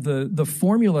have the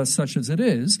formula such as it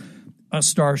is, a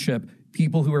starship,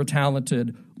 people who are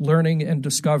talented, learning and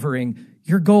discovering,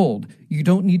 you're gold. You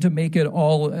don't need to make it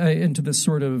all into this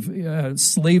sort of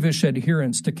slavish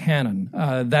adherence to canon.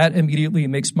 That immediately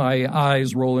makes my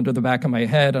eyes roll into the back of my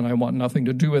head, and I want nothing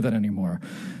to do with it anymore.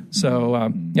 So,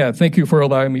 thank you for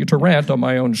allowing me to rant on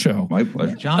my own show. My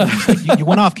pleasure. John, you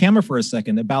went off camera for a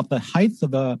second about the height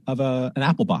of an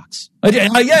apple box.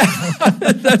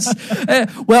 That's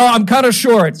well, I'm kind of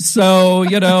short, so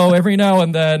every now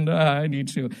and then I need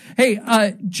to. Hey,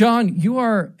 John, you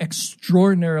are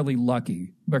extraordinarily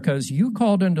lucky because you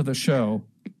called into the show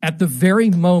at the very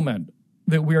moment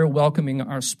that we are welcoming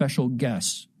our special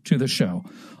guests to the show,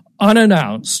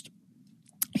 unannounced.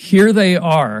 Here they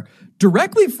are.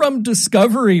 Directly from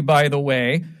Discovery, by the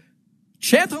way,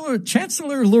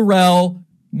 Chancellor Laurel,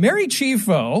 Mary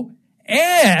Chieffo,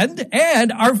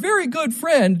 and our very good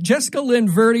friend, Jessica Lynn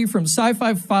Verdi from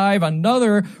Sci-Fi 5,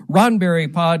 another Roddenberry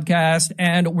podcast.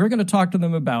 And we're going to talk to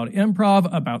them about improv,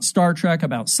 about Star Trek,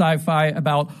 about sci-fi,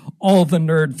 about all the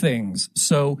nerd things.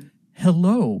 So,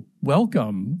 hello,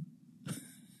 welcome.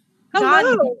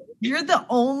 Hello. John, you're the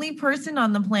only person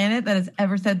on the planet that has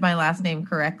ever said my last name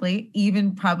correctly,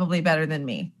 even probably better than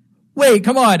me. Wait,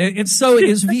 come on. It's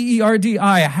Verdi.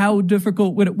 How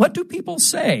difficult would it? What do people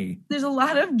say? There's a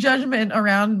lot of judgment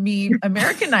around me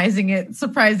Americanizing it,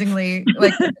 surprisingly.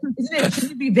 Like,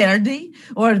 should it be Verdi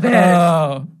or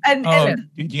Verdi?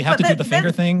 Do you have to do the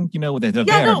finger thing? With the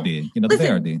Verdi. The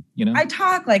Verdi. I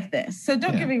talk like this, so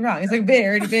don't get me wrong. It's like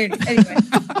Verdi. Anyway,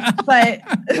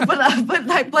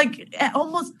 but like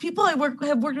almost people have worked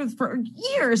with for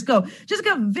years go just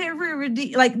go very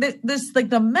like this like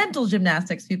the mental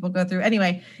gymnastics people go through.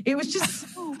 Anyway, it was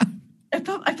just so, I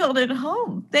felt at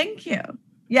home. Thank you.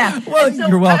 Yeah. Well,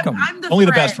 you're welcome. I'm Only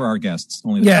the best for our guests.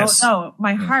 Only the best. Oh,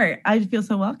 my heart. I feel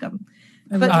so welcome.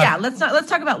 But let's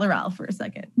talk about Laurel for a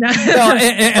second.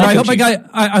 And I hope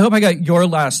I got your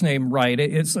last name right.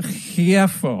 It's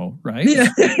Chieffo, right? Yeah.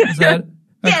 Is that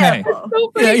okay? So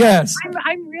yes.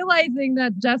 I'm realizing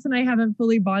that Jess and I haven't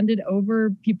fully bonded over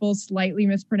people slightly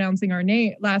mispronouncing our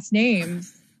last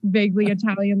names. Vaguely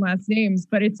Italian last names,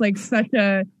 but it's like such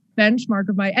a benchmark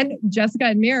of and Jessica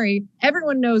and Mary,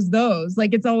 everyone knows those.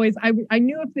 Like it's always, I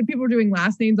knew if the people were doing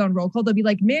last names on roll call, they'll be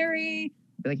like, Mary,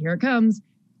 I'd be like, here it comes.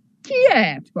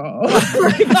 Chieffo.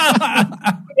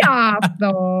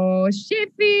 Chieffo.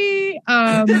 Shiffy.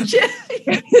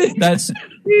 That's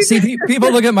See,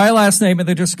 people look at my last name and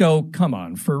they just go, "Come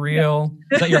on, for real?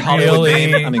 Is that your Hollywood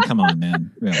Really? name? I mean, come on,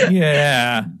 man. Really.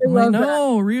 Yeah, love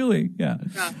no, really, yeah."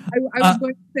 I was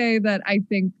going to say that I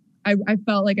think I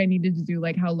felt like I needed to do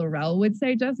like how Laurel would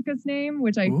say Jessica's name,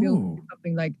 which I feel is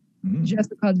something like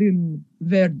Jessica Lynn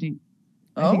Verdi.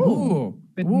 Ooh,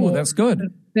 that's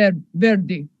good.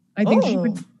 Verdi. I think she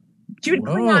would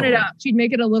clean on it up. She'd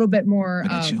make it a little bit more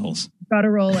guttural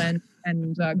and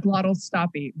glottal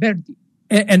stoppy. Verdi.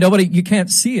 And nobody, you can't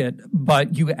see it,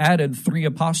 but you added 3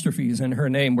 apostrophes in her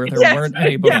name where there weren't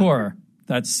any before.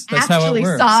 That's how it works.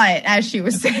 Actually saw it as she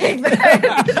was saying that.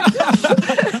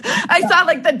 I saw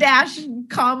like the dash,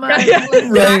 comma,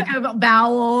 back of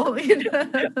vowel.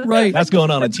 Right. That's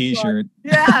going on a T-shirt.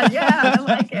 Yeah.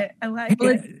 I like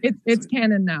it. It's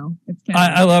canon now. It's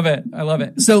canon. I love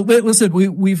it. So listen,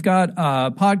 we've got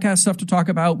podcast stuff to talk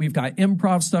about. We've got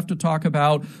improv stuff to talk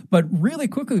about. But really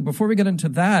quickly, before we get into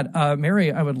that,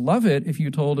 Mary, I would love it if you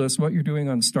told us what you're doing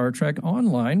on Star Trek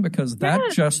Online, because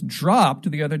that just dropped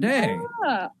the other day.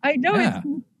 Yeah, I know.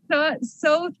 It's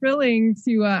so thrilling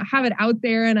to have it out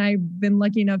there. And I've been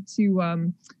lucky enough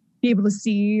to be able to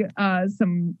see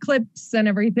some clips and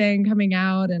everything coming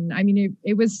out. And I mean,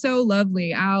 it was so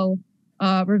lovely. Al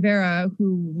Rivera,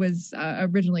 who was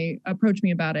originally approached me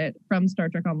about it from Star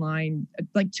Trek Online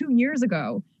like 2 years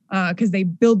ago, because they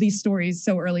build these stories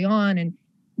so early on. And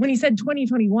when he said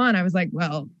 2021, I was like,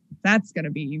 well, that's going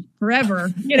to be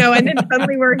forever, and then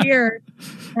suddenly we're here.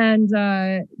 And,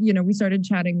 we started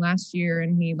chatting last year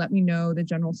and he let me know the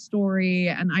general story.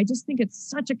 And I just think it's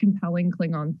such a compelling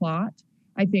Klingon plot.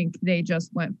 I think they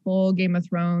just went full Game of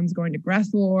Thrones, going to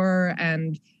Grethlor.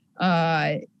 And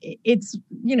it's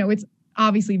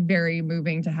obviously very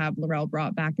moving to have Laurel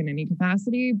brought back in any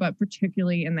capacity, but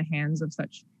particularly in the hands of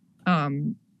such,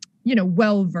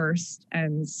 well-versed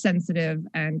and sensitive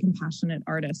and compassionate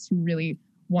artists who really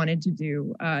wanted to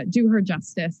do her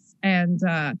justice. And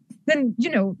then,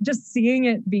 just seeing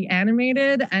it be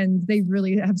animated, and they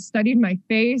really have studied my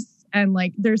face. And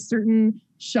like, there's certain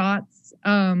shots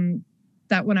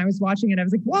that when I was watching it, I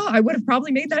was like, wow, I would have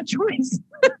probably made that choice.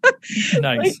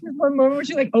 Nice. Like one moment where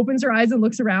she like opens her eyes and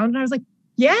looks around, and I was like,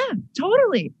 yeah,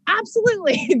 totally.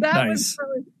 Absolutely. That was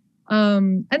really,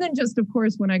 and then just, of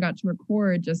course, when I got to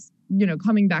record, just,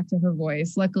 coming back to her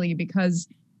voice, luckily, because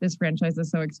this franchise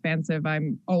is so expansive,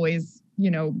 I'm always,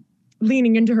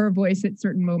 leaning into her voice at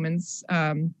certain moments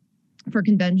for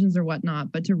conventions or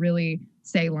whatnot, but to really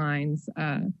say lines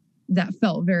that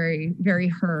felt very, very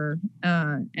her.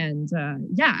 And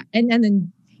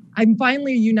then I'm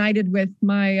finally united with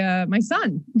my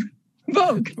son,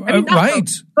 Vogue. Right.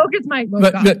 Vogue is my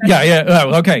Vogue.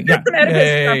 Okay.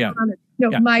 Yeah.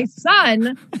 No, my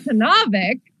son,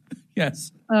 Tanavik.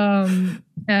 Yes.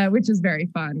 Which is very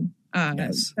fun.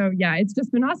 Yes. So yeah, it's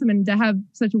just been awesome, and to have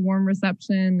such a warm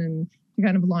reception and to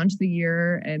kind of launch the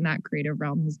year in that creative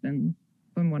realm has been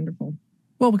wonderful.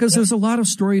 Well, because there's a lot of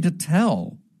story to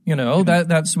tell.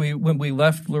 When we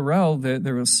left Laurel,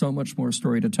 there was so much more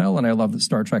story to tell, and I love that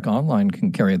Star Trek Online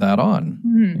can carry that on.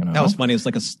 Mm-hmm. That was funny. It's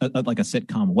like a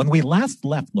sitcom. When we last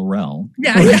left Laurel,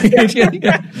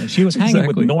 she was hanging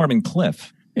with Norm and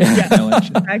Cliff. Yeah,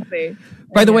 exactly.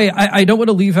 By the way, I don't want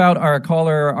to leave out our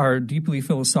caller, our deeply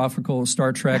philosophical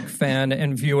Star Trek fan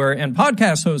and viewer and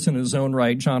podcast host in his own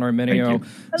right, John Arminio.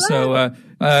 So,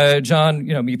 John,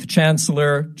 meet the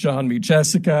Chancellor. John, meet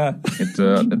Jessica. It's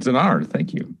an honor.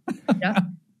 Thank you. Yeah.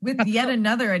 With yet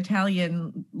another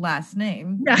Italian last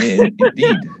name. Yeah.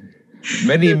 Indeed.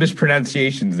 Many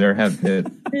mispronunciations there have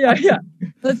been. Yeah.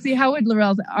 Let's see. How would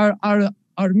Laurel say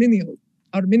Arminio?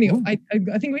 Arminio. I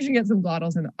think we should get some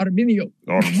glottals in Arminio.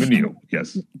 Arminio,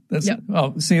 yes. That's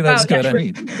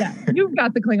good. Yeah, you've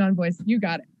got the Klingon voice. You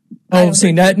got it. Oh,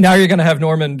 see, now you're going to have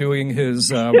Norman doing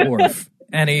his Worf.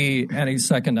 Any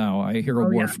second now, I hear a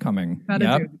Worf coming. Yep.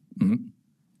 Mm-hmm.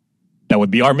 That would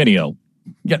be Arminio.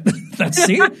 Yeah,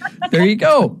 see? There you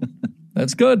go.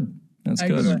 That's good. That's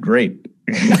good. This is great.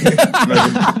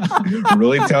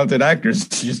 Really talented actors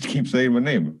just keep saying my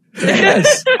name.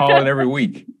 Yes. Calling every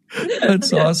week.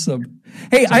 That's awesome.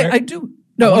 Hey, so Mary, I do.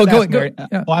 No, go ahead.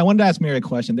 Well, I wanted to ask Mary a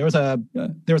question. There was a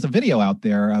video out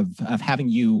there of having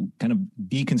you kind of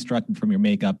deconstructed from your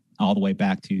makeup all the way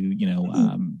back to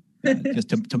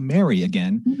just to Mary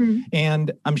again. Mm-hmm.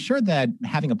 And I'm sure that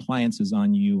having appliances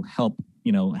on you help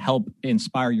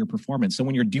inspire your performance. So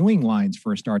when you're doing lines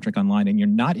for Star Trek Online and you're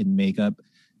not in makeup,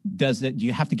 do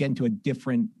you have to get into a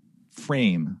different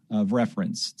frame of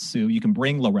reference so you can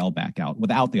bring Laurel back out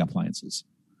without the appliances?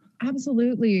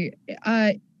 Absolutely.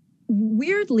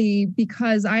 weirdly,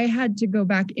 because I had to go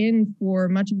back in for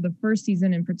much of the first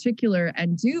season in particular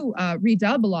and do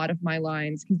redub a lot of my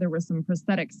lines because there was some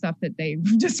prosthetic stuff that they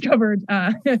discovered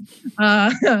sound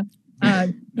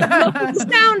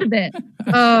a bit.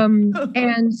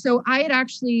 And so I had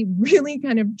actually really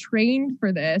kind of trained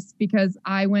for this because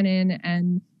I went in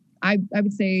and I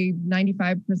would say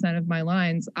 95% of my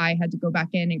lines, I had to go back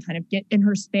in and kind of get in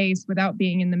her space without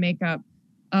being in the makeup.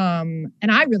 And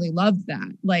I really loved that.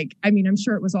 Like, I mean, I'm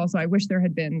sure it was also, I wish there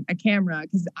had been a camera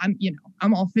because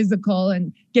I'm all physical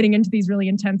and getting into these really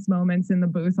intense moments in the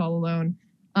booth all alone.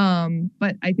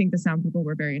 But I think the sound people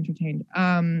were very entertained.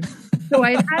 So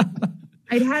I'd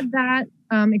had that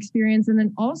experience. And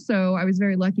then also I was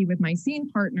very lucky with my scene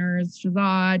partners,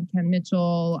 Shazad, Ken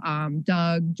Mitchell,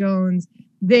 Doug Jones.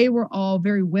 They were all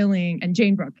very willing, and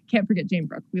Jane Brooke, can't forget Jane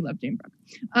Brooke. We love Jane Brooke.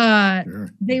 Sure.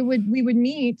 We would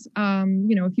meet, a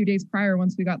few days prior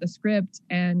once we got the script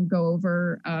and go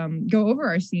over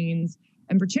our scenes.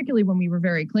 And particularly when we were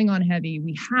very Klingon heavy,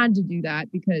 we had to do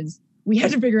that because we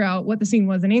had to figure out what the scene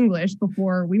was in English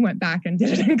before we went back and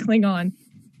did it in Klingon.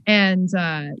 And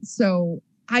so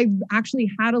I've actually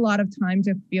had a lot of time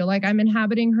to feel like I'm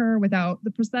inhabiting her without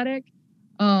the prosthetic.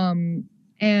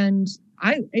 And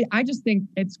I just think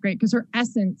it's great because her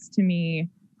essence to me,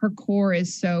 her core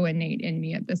is so innate in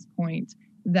me at this point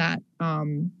that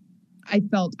I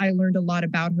felt I learned a lot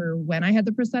about her when I had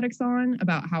the prosthetics on,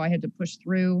 about how I had to push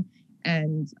through.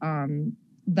 And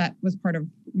that was part of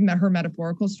her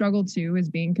metaphorical struggle too,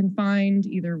 is being confined,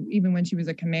 even when she was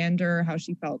a commander, how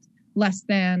she felt less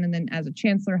than, and then as a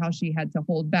chancellor, how she had to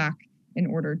hold back in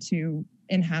order to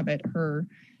inhabit her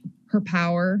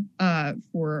power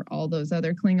for all those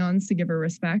other Klingons to give her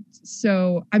respect.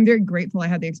 So I'm very grateful I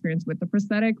had the experience with the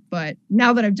prosthetic, but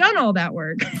now that I've done all that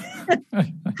work,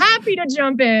 happy to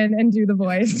jump in and do the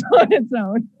voice on its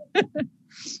own.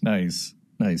 Nice.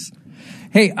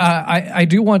 Hey, I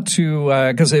do want to,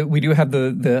 because we do have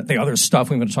the other stuff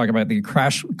we want to talk about, the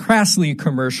crassly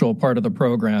commercial part of the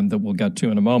program that we'll get to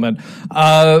in a moment.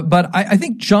 But I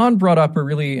think John brought up a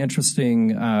really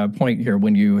interesting point here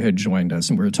when you had joined us,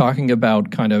 and we were talking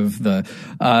about kind of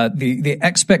the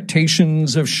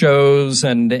expectations of shows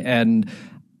and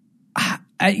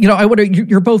I wonder,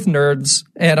 you're both nerds,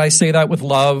 and I say that with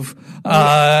love.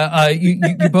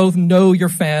 You both know your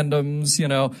fandoms,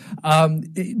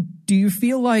 do you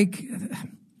feel like,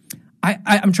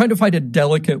 I'm trying to find a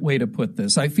delicate way to put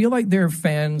this. I feel like there are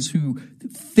fans who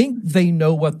think they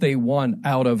know what they want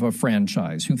out of a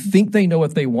franchise, who think they know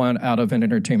what they want out of an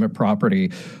entertainment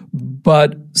property,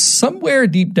 but somewhere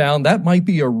deep down, that might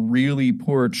be a really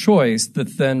poor choice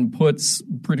that then puts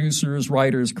producers,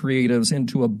 writers, creatives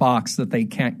into a box that they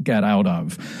can't get out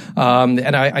of.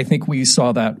 And I think we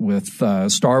saw that with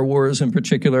Star Wars in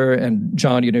particular. And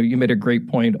John, you made a great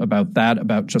point about that,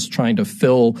 about just trying to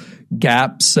fill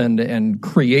gaps and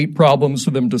create problems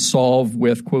for them to solve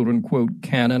with quote unquote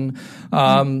canon.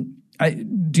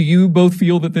 Do you both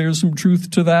feel that there's some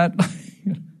truth to that?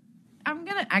 I'm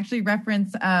going to actually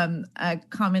reference a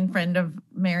common friend of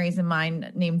Mary's and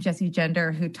mine named Jessie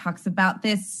Gender, who talks about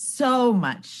this so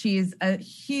much. She's a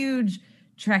huge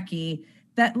Trekkie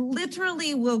that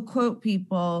literally will quote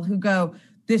people who go,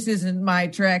 "This isn't my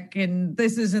Trek and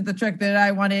this isn't the Trek that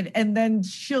I wanted." And then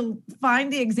she'll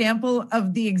find the example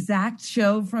of the exact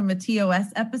show from a TOS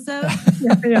episode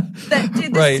that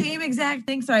did the same exact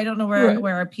thing. So I don't know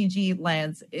where our PG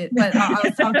lands.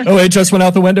 I'll it just went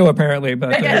out the window apparently.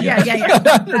 But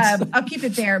I'll keep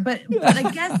it there. But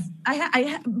I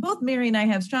guess both Mary and I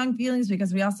have strong feelings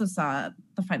because we also saw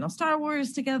the final Star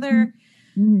Wars together.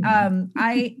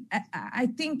 I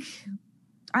think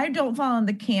I don't fall in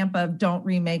the camp of don't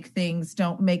remake things,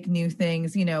 don't make new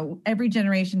things. Every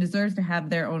generation deserves to have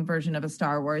their own version of a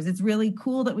Star Wars. It's really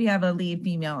cool that we have a lead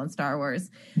female in Star Wars.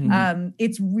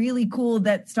 It's really cool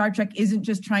that Star Trek isn't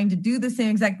just trying to do the same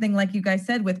exact thing, like you guys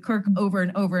said, with Kirk over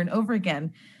and over and over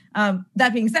again.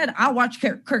 That being said, I'll watch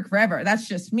Kirk forever. That's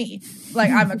just me.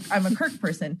 Like I'm a Kirk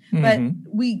person, but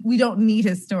we don't need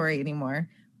his story anymore.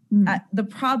 The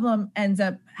problem ends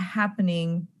up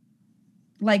happening.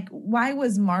 Like, why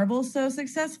was Marvel so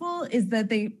successful is that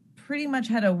they pretty much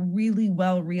had a really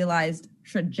well-realized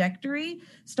trajectory.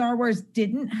 Star Wars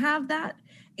didn't have that.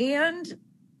 And,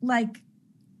 like,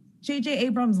 J.J.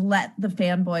 Abrams let the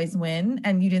fanboys win,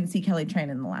 and you didn't see Kelly Tran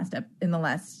in the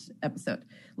last episode.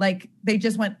 Like, they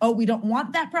just went, "Oh, we don't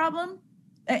want that problem."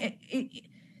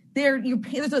 There's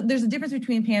a difference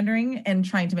between pandering and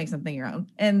trying to make something your own.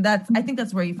 And I think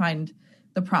that's where you find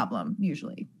the problem,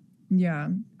 usually. Yeah,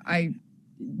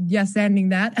 yes, ending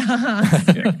that.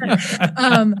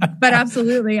 But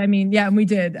absolutely, I mean, yeah, and we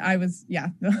did. I was,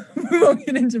 we won't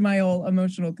get into my whole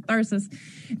emotional catharsis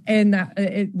and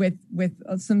with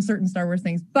some certain Star Wars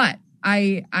things, but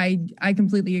I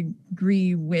completely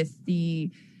agree with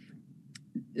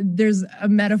there's a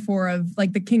metaphor of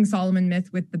like the King Solomon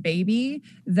myth with the baby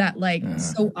that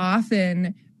so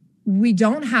often we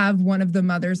don't have one of the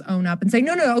mothers own up and say,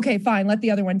 no, okay, fine, let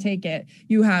the other one take it.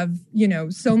 You have,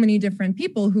 so many different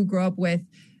people who grow up with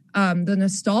the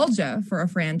nostalgia for a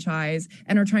franchise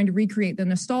and are trying to recreate the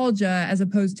nostalgia as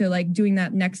opposed to like doing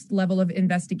that next level of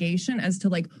investigation as to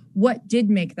like what did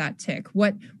make that tick,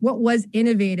 what was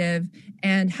innovative,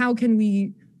 and how can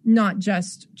we not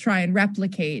just try and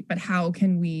replicate, but how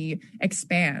can we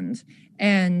expand?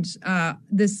 And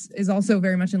this is also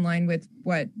very much in line with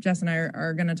what Jess and I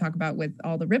are going to talk about with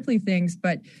all the Ripley things.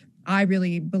 But I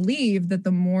really believe that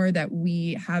the more that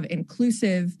we have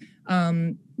inclusive,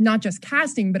 not just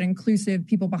casting, but inclusive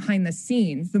people behind the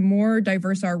scenes, the more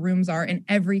diverse our rooms are in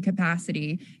every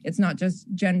capacity. It's not just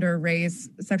gender, race,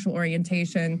 sexual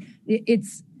orientation.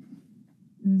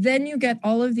 Then you get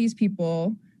all of these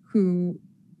people who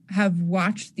have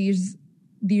watched these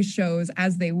shows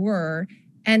as they were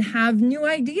and have new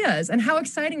ideas. And how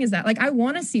exciting is that? Like, I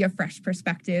want to see a fresh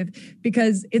perspective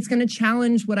because it's going to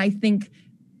challenge what I think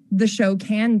the show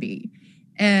can be.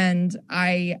 And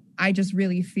I just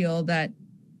really feel that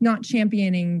not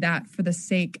championing that for the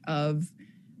sake of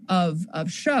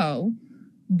show,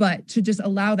 but to just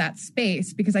allow that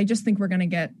space, because I just think we're going to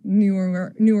get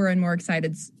newer and more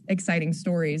exciting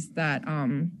stories that,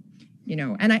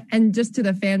 and just to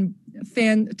the fan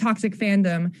toxic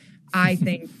fandom, I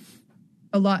think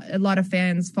a lot of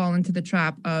fans fall into the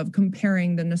trap of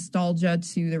comparing the nostalgia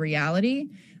to the reality.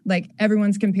 Like,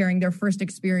 everyone's comparing their first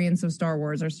experience of Star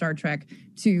Wars or Star Trek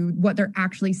to what they're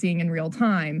actually seeing in real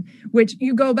time, which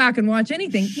you go back and watch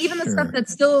anything, even the stuff that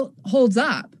still holds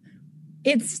up.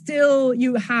 It's still,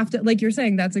 you have to, like you're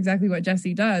saying, that's exactly what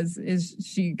Jessie does, is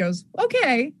she goes,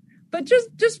 okay, but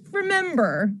just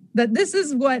remember that this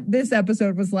is what this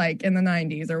episode was like in the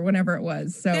 90s or whenever it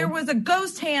was. So there was a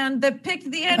ghost hand that picked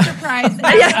the Enterprise.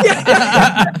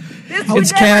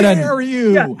 It's canon.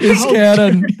 It's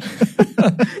canon.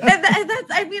 And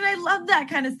that's, I mean, I love that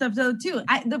kind of stuff though too.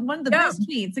 One of the best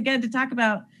tweets, again, to talk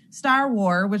about Star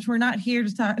Wars, which we're not here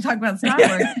to talk about Star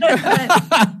Wars.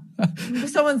 But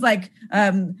someone's like,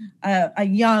 a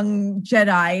young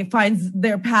Jedi finds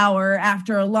their power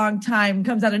after a long time,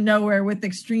 comes out of nowhere with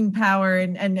extreme power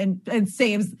and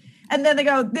saves. And then they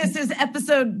go, this is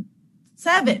episode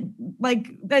 7. Like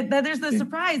that there's the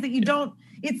surprise that you don't,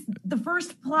 it's the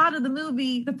first plot of the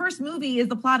movie. The first movie is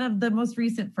the plot of the most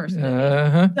recent first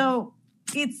movie. So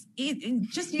you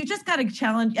just got to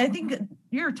challenge. I think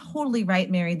you're totally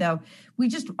right, Mary, though. We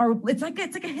just are, it's like a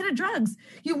hit of drugs.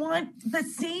 You want the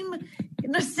same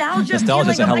nostalgia.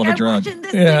 Nostalgia's a hell of a drug. Watching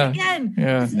this thing again.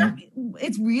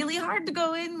 It's really hard to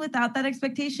go in without that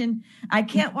expectation. I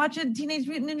can't watch a Teenage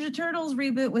Mutant Ninja Turtles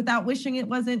reboot without wishing it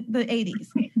wasn't the 80s.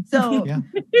 So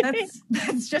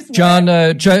that's just John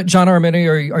Armini,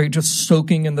 are you just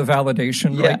soaking in the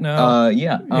validation right now?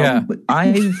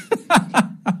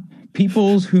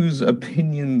 People's whose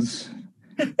opinions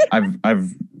I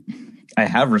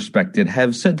have respected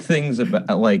have said things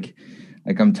about like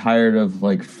I'm tired of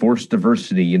like forced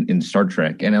diversity in Star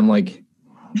Trek, and I'm like,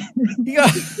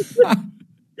 the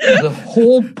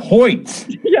whole point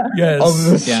of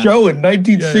the show in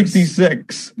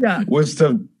 1966 was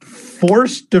to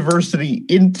force diversity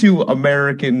into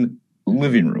American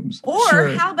living rooms. Or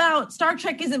how about Star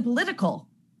Trek isn't political?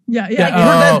 I heard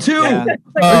that too.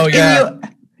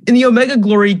 In the Omega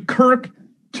Glory, Kirk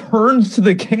turns to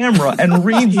the camera and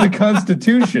reads the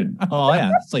Constitution. Oh,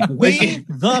 yeah. It's like, we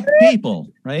the people,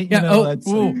 right? Yeah.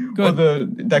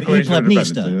 The Declaration of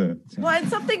Independence. Well, and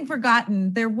something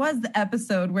forgotten. There was the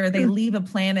episode where they leave a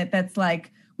planet that's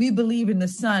like, we believe in the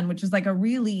sun, which is like a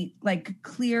really like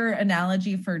clear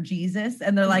analogy for Jesus.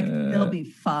 And they're like, it'll be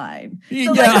fine.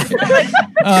 So like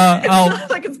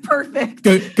it's perfect.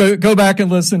 Go back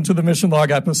and listen to the Mission Log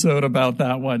episode about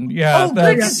that one. Yeah.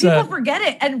 People forget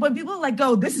it. And when people like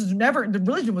go, the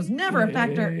religion was never a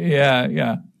factor.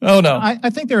 Yeah. Oh, no. I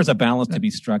think there's a balance to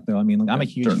be struck, though. I mean, I'm a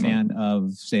huge fan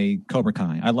of, say, Cobra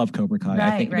Kai. I love Cobra Kai.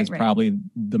 I think it's probably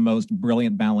the most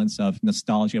brilliant balance of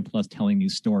nostalgia plus telling new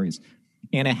stories.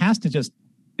 And it has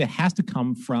to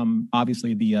come from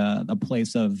obviously the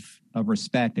place of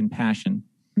respect and passion,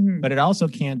 but it also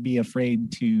can't be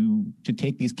afraid to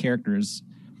take these characters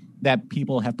that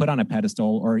people have put on a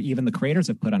pedestal, or even the creators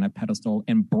have put on a pedestal,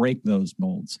 and break those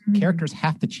molds. Characters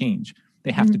have to change.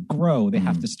 They have to grow. They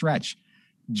have to stretch.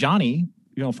 Johnny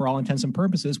for all intents and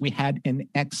purposes, we had an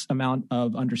X amount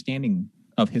of understanding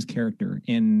of his character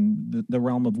in the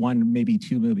realm of one, maybe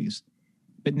two movies.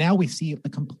 But now we see a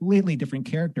completely different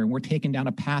character, and we're taken down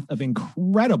a path of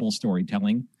incredible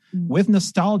storytelling with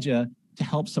nostalgia to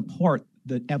help support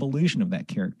the evolution of that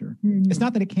character. It's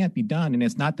not that it can't be done, and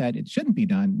it's not that it shouldn't be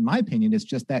done. In my opinion, it's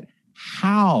just that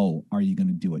how are you going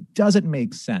to do it? Does it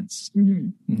make sense?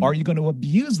 Are you going to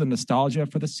abuse the nostalgia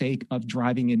for the sake of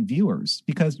driving in viewers?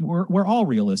 Because we're all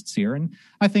realists here. And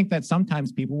I think that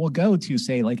sometimes people will go to,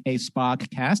 say, like a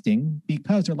Spock casting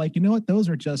because they're like, you know what? Those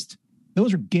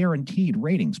are guaranteed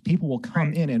ratings. People will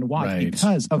come in and watch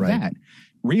because of that.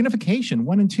 Reunification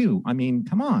 1 and 2. I mean,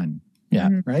 come on. Yeah.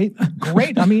 Right.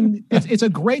 Great. I mean, it's a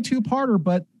great two-parter,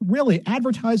 but really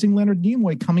advertising Leonard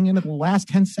Nimoy coming in at the last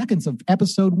 10 seconds of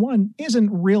episode 1 isn't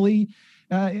really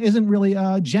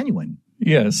genuine.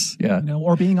 Yes. Yeah.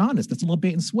 Or being honest, it's a little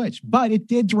bait and switch, but it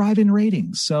did drive in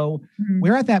ratings. So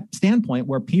we're at that standpoint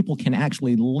where people can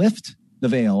actually lift the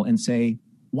veil and say,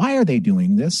 why are they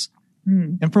doing this?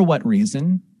 And for what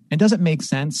reason? And does it make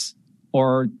sense?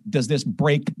 Or does this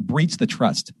breach the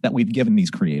trust that we've given these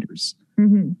creators?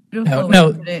 Beautiful way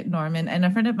to put it, Norman. And a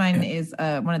friend of mine is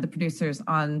one of the producers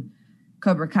on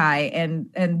Cobra Kai, and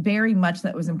very much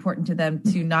that was important to them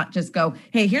to not just go,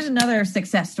 hey, here's another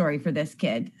success story for this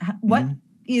kid. What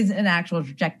is an actual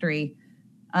trajectory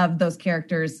of those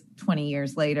characters 20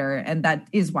 years later? And that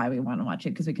is why we want to watch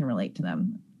it, because we can relate to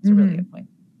them. It's a really good point.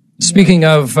 Speaking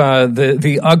of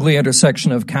the ugly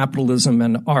intersection of capitalism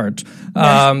and art,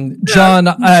 John,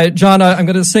 I'm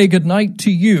going to say goodnight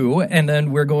to you, and then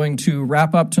we're going to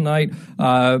wrap up tonight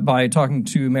by talking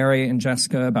to Mary and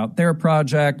Jessica about their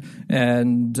project,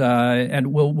 and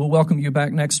we'll welcome you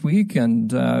back next week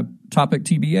and topic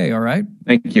TBA. All right.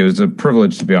 Thank you. It's a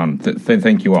privilege to be on.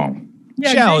 Thank you all.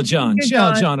 Yeah, ciao, John.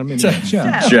 Ciao, John. I mean, ciao.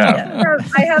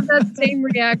 I have that same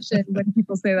reaction when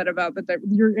people say that about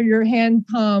your hand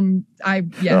palm.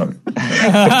 Yes.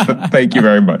 Thank you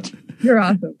very much. You're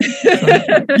awesome.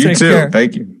 You too. Care.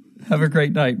 Thank you. Have a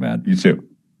great night, man. You too.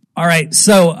 All right.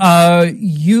 So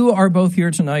you are both here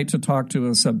tonight to talk to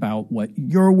us about what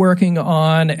you're working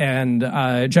on, and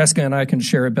Jessica and I can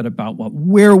share a bit about what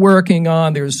we're working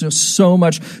on. There's just so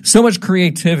much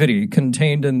creativity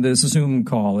contained in this Zoom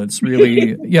call. It's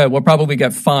really, we'll probably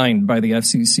get fined by the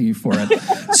FCC for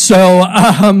it. So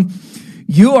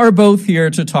you are both here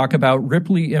to talk about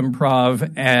Ripley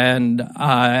Improv, and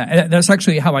that's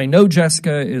actually how I know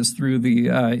Jessica, is through the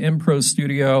Improv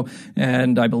Studio,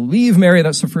 and I believe, Mary,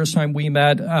 that's the first time we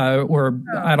met, or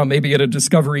I don't know, maybe at a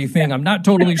Discovery thing. I'm not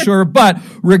totally sure, but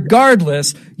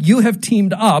regardless, you have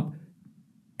teamed up,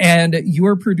 and you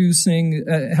are producing,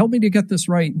 help me to get this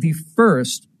right, the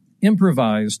first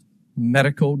improvised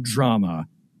medical drama,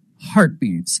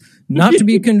 Heartbeats, not to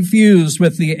be confused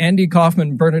with the Andy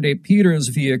Kaufman, Bernadette Peters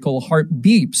vehicle Heart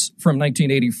Beeps from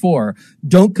 1984.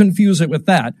 Don't confuse it with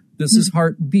that. This is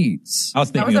Heartbeats. I was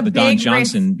thinking of the Don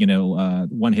Johnson,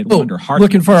 one-hit wonder. Heartbeat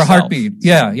looking for a heartbeat.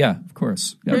 Yeah, of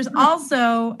course. Yep. There's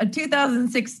also a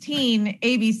 2016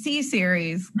 ABC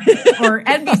series or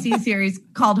NBC series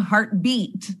called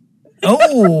Heartbeat.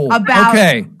 Oh, about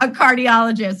okay. A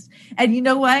cardiologist. And you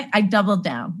know what? I doubled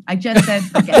down. I just said,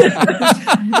 forget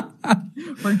it.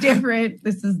 We're different.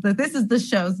 This is the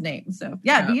show's name. So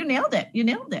you nailed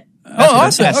it. Oh,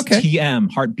 awesome.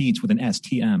 STM, Heartbeats with an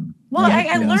STM. Well,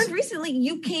 I learned recently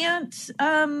you can't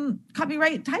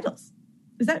copyright titles.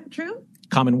 Is that true?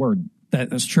 Common word.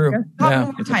 That's true.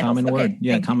 Yeah. It's a common word.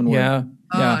 Yeah, common word. Yeah.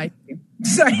 I see.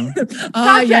 Sorry.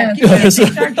 Yes. Yes,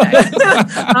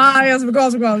 of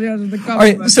course. All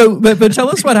right. So, but tell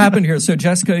us what happened here. So,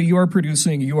 Jessica, you are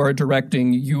producing, you are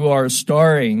directing, you are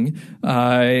starring,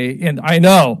 and I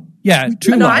know,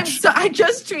 too much. I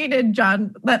just tweeted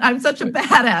John that I'm such a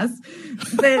badass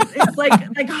that it's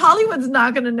like Hollywood's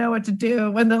not going to know what to do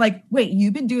when they're like, wait,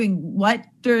 you've been doing what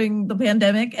during the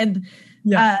pandemic? And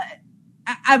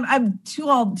I'm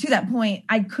to that point.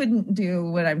 I couldn't do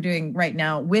what I'm doing right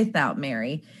now without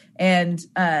Mary. And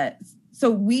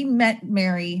so we met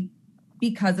Mary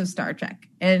because of Star Trek.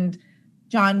 And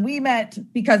John, we met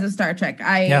because of Star Trek.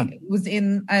 I was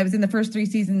in the first 3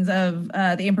 seasons of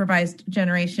the Improvised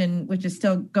Generation, which is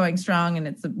still going strong, and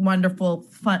it's a wonderful,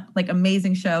 fun,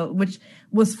 amazing show, which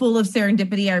was full of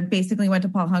serendipity. I basically went to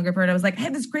Paul Hungerford. I was like, I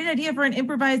had this great idea for an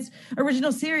improvised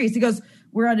original series. He goes,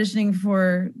 we're auditioning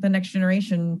for The Next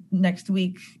Generation next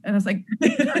week. And I was like,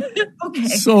 okay.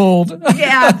 Sold.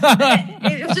 Yeah.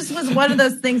 It just was one of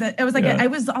those things that I was like, I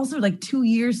was also 2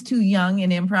 years too young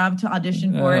in improv to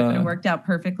audition for it, but it worked out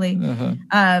perfectly.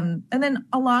 And then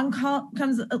along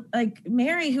comes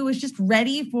Mary, who was just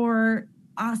ready for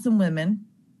awesome women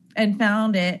and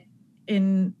found it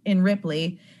in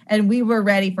Ripley, and we were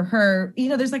ready for her. You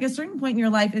know, there's like a certain point in your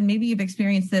life, and maybe you've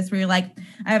experienced this, where you're like,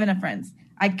 I have enough friends.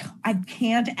 I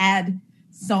can't add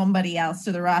somebody else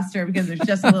to the roster because there's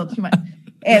just a little too much.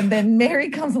 And then Mary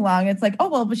comes along. It's like, oh,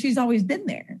 well, but she's always been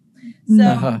there.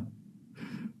 So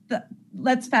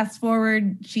let's fast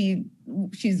forward. She's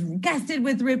guested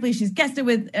with Ripley. She's guested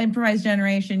with Improvised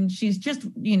Generation. She's just,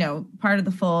 you know, part of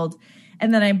the fold.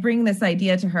 And then I bring this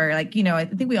idea to her, like, you know, I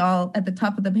think we all at the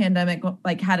top of the pandemic,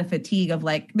 like, had a fatigue of,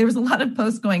 like, there was a lot of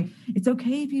posts going, it's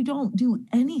okay if you don't do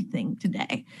anything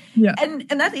today. Yeah. And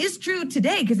that is true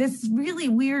today, because it's a really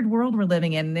weird world we're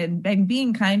living in, and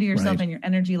being kind to yourself and your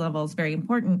energy level is very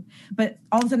important. But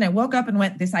all of a sudden I woke up and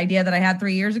went, this idea that I had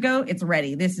 3 years ago, it's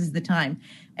ready. This is the time.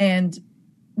 And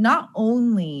not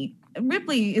only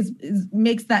Ripley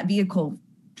makes that vehicle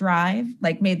drive,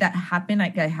 like, made that happen.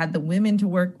 Like, I had the women to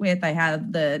work with, I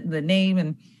had the name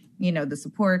and, you know, the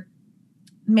support.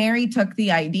 Mary took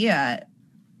the idea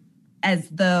as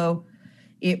though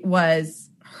it was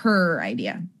her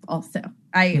idea also.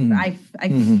 I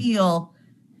feel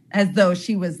as though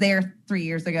she was there 3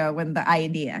 years ago when the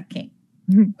idea came,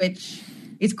 which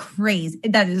is crazy.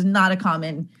 That is not a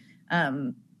common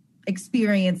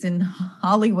experience in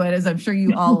Hollywood, as I'm sure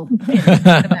you all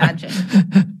can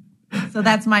imagine. So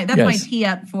that's my tee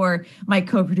up for my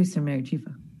co-producer, Mary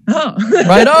Chieffo. Oh,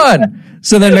 right on.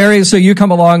 So then, Mary, so you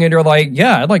come along and you're like,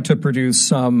 yeah, I'd like to produce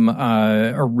some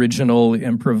original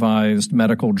improvised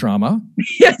medical drama.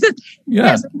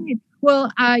 Yes.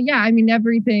 Well, I mean,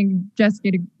 everything.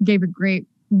 Jessica gave a great,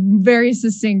 very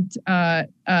succinct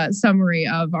summary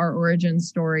of our origin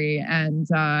story, and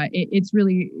it's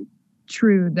really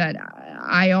true that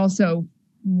I also,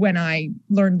 when I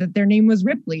learned that their name was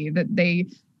Ripley, that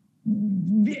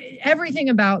everything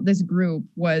about this group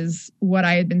was what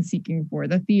I had been seeking for,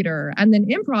 the theater. And then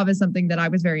improv is something that I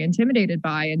was very intimidated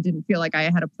by and didn't feel like I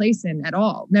had a place in at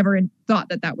all. Never thought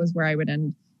that was where I would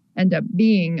end up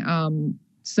being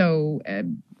so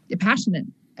passionate.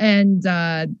 And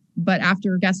but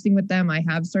after guesting with them, I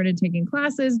have started taking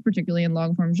classes, particularly in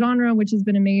long form genre, which has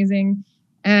been amazing.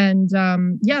 And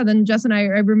then Jess and I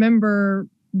remember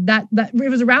that it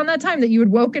was around that time that you had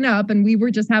woken up and we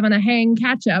were just having a hang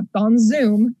catch up on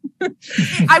Zoom.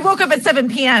 I woke up at 7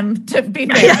 p.m. to be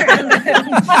fair.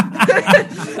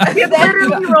 We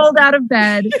literally rolled out of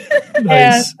bed.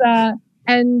 Nice.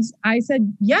 And I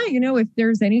said, yeah, you know, if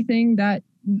there's anything that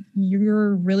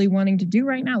you're really wanting to do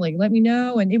right now, like, let me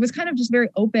know. And it was kind of just very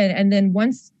open. And then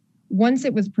once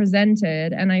it was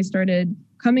presented and I started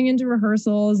coming into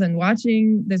rehearsals and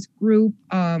watching this group,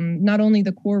 not only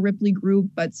the core Ripley group,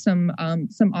 but some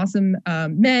awesome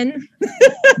men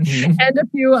and a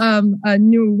few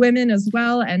new women as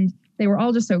well. And they were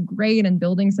all just so great and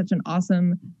building such an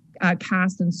awesome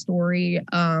cast and story,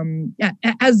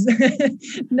 as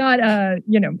not,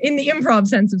 in the improv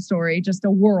sense of story, just a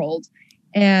world.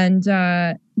 And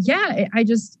then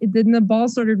the ball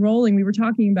started rolling. We were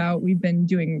talking about, we've been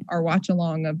doing our watch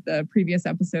along of the previous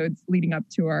episodes leading up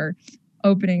to our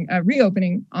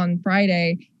reopening on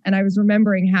Friday. And I was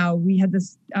remembering how we had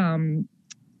this kind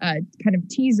of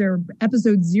teaser,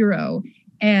 episode 0.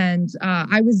 And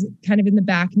I was kind of in the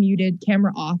back, muted,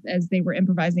 camera off, as they were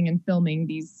improvising and filming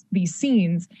these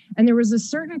scenes. And there was a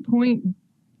certain point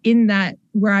in that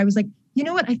where I was like, you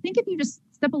know what? I think if you just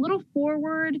step a little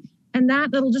forward, and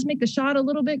that'll just make the shot a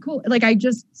little bit cool. Like, I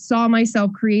just saw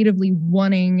myself creatively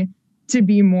wanting to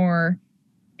be more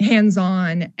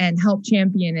hands-on and help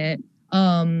champion it.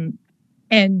 And,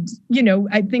 you know,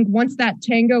 I think once that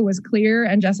tango was clear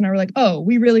and Jess and I were like, oh,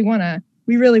 we really want to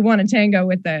tango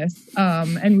with this.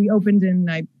 And we opened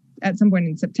at some point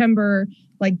in September,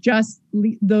 like just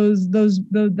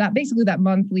that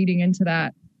month leading into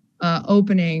that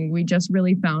opening, we just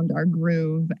really found our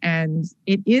groove. And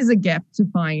it is a gift to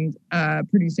find a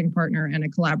producing partner and a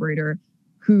collaborator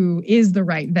who is the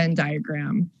right Venn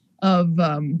diagram of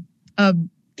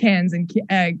cans and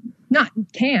not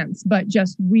cans, but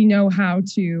just we know how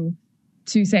to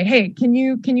say, hey, can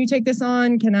you take this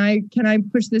on? Can I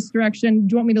push this direction?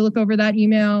 Do you want me to look over that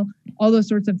email? All those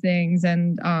sorts of things.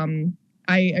 And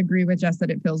I agree with Jess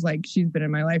that it feels like she's been in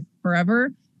my life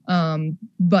forever.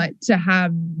 But to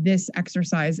have this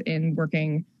exercise in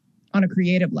working on a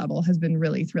creative level has been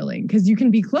really thrilling, because you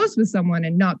can be close with someone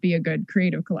and not be a good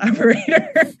creative collaborator.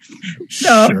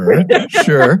 Sure.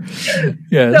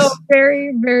 Yes. So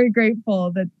very, very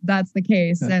grateful that that's the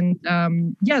case. And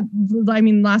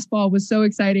last fall was so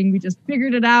exciting. We just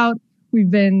figured it out.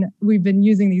 We've been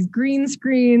using these green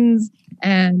screens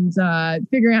and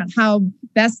figuring out how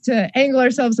best to angle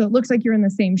ourselves so it looks like you're in the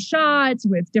same shot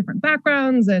with different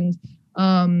backgrounds and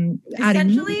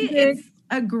essentially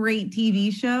a great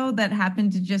TV show that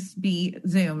happened to just be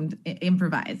zoomed,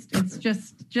 improvised. It's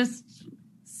just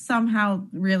somehow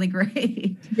really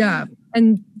great. Yeah.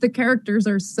 And the characters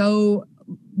are so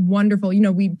wonderful.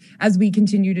 As we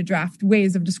continue to draft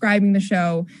ways of describing the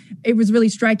show, it was really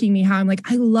striking me how I'm like,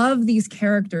 I love these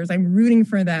characters. I'm rooting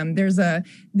for them.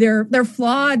 They're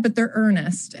flawed, but they're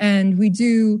earnest. And we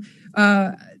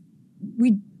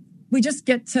just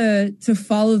get to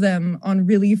follow them on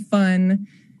really fun,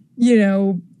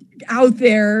 out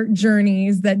there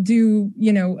journeys that do,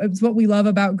 it's what we love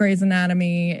about Grey's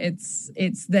Anatomy. It's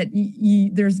that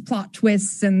there's plot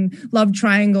twists and love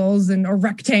triangles or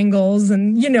rectangles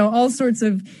and, all sorts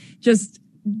of just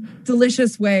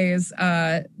delicious ways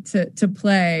to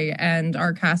play. And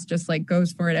our cast just like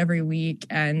goes for it every week.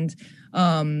 And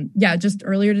just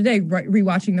earlier today,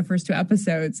 rewatching the first 2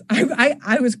 episodes,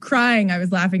 I was crying. I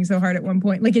was laughing so hard at one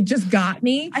point. Like, it just got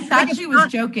me. I thought she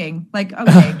was joking. Like,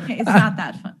 okay, it's not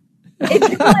that fun.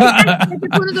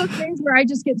 It's one of those things where I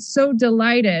just get so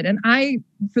delighted. And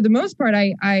for the most part,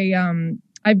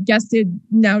 I've guested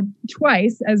now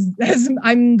twice as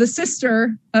I'm the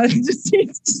sister,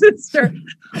 deceased sister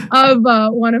of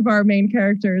one of our main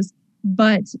characters.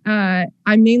 But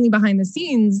I'm mainly behind the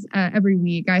scenes every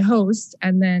week. I host,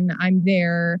 and then I'm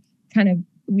there.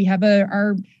 We have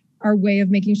our way of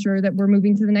making sure that we're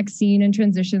moving to the next scene and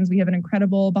transitions. We have an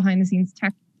incredible behind the scenes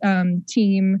tech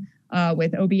team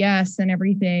with OBS and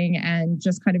everything, and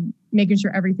just kind of making sure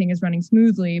everything is running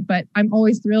smoothly. But I'm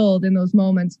always thrilled in those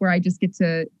moments where I just get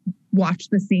to watch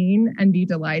the scene and be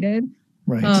delighted.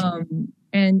 Right.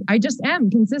 And I just am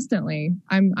consistently.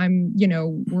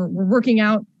 We're working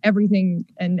out everything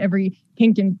and every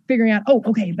kink and figuring out,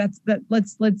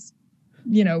 let's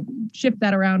shift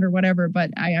that around or whatever.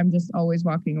 But I am just always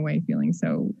walking away feeling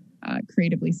so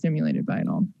creatively stimulated by it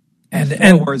all. And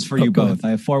 4 words for you both.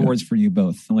 I have 4 words for you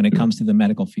both when it comes to the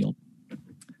medical field.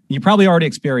 You probably already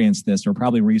experienced this or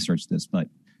probably researched this, but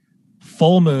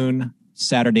full moon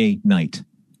Saturday night.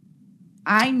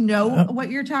 I know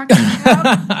what you're talking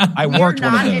about. I worked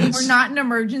one of those. We're not an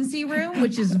emergency room,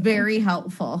 which is very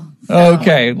helpful. So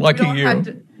okay, lucky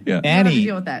you. Any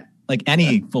deal with that. Like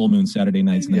any full moon Saturday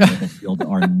nights in the medical field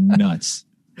are nuts.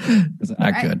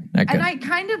 Not good. And I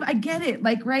get it.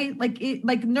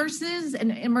 Like nurses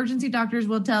and emergency doctors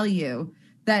will tell you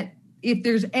that if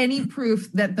there's any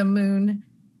proof that the moon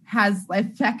has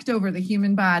effect over the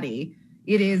human body,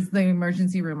 it is the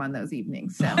emergency room on those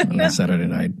evenings. So Saturday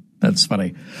night. That's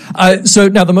funny. So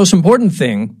now the most important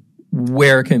thing,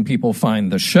 where can people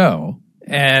find the show?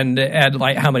 And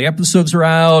like how many episodes are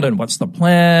out and what's the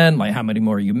plan? Like how many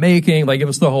more are you making? Like give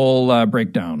us the whole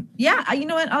breakdown. Yeah, you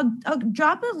know what? I'll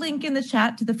drop a link in the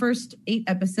chat to the first 8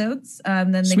 episodes.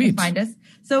 Then they can find us.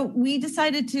 So we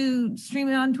decided to stream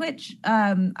it on Twitch.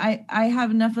 I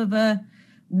have enough of a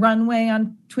runway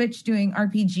on Twitch doing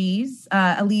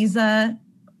RPGs. Eliza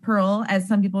Pearl, as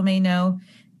some people may know,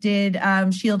 did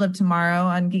Shield of Tomorrow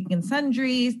on Geek and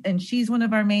Sundry, and she's one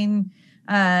of our main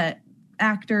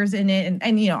actors in it,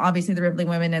 and obviously the Rippling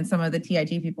Women and some of the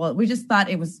TIG people. We just thought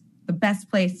it was the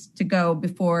best place to go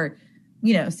before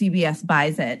CBS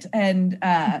buys it, and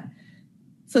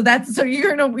so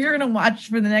you're gonna watch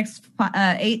for the next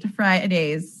 8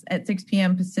 Fridays at 6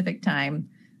 p.m. Pacific time,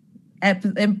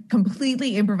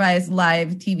 completely improvised live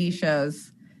TV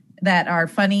shows that are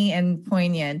funny and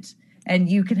poignant. And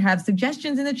you could have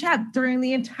suggestions in the chat during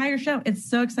the entire show. It's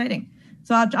so exciting.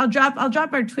 So I'll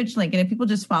drop our Twitch link, and if people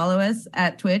just follow us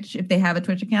at Twitch, if they have a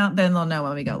Twitch account, then they'll know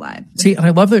when we go live. See, and I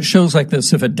love that shows like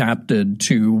this have adapted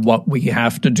to what we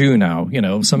have to do now.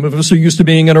 Some of us are used to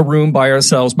being in a room by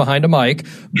ourselves behind a mic,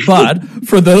 but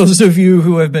for those of you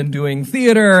who have been doing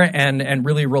theater and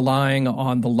really relying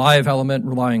on the live element,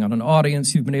 relying on an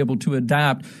audience, you've been able to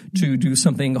adapt to do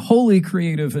something wholly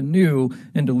creative and new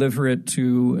and deliver it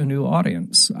to a new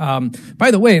audience.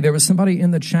 By the way, there was somebody in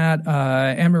the chat,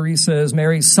 Anne-Marie says,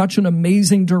 Mary's such an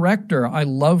amazing director. I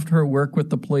loved her work with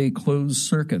the play Closed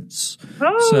Circuits.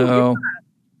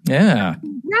 Yeah,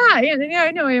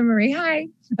 I know Anne-Marie. Hi.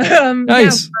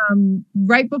 Nice.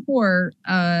 Right before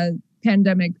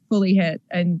pandemic fully hit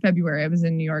in February, I was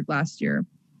in New York last year.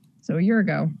 So a year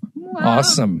ago. Wow.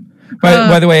 Awesome.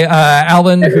 By the way,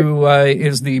 Alan, who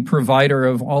is the provider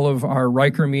of all of our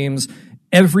Riker memes,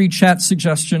 every chat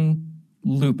suggestion,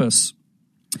 lupus.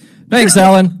 Thanks,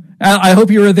 Alan. I hope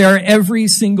you were there every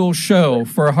single show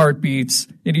for Heartbeats,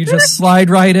 and you just slide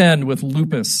right in with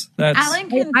lupus. Alan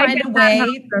can find a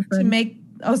way to make...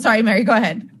 Oh, sorry, Mary, go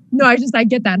ahead. No, I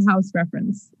get that house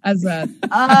reference as a...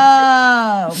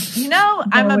 I'm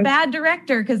a bad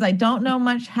director because I don't know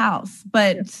much house,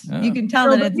 but you can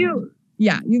tell that it's...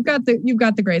 Yeah, you've got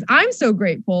the Greys. I'm so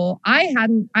grateful. I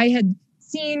had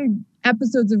seen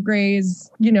episodes of Greys,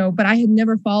 but I had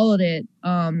never followed it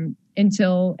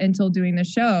until doing the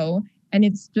show. And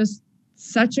it's just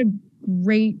such a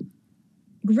great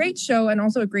show, and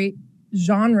also a great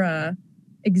genre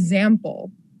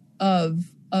example of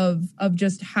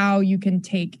just how you can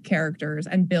take characters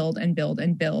and build and build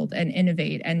and build and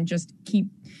innovate and just keep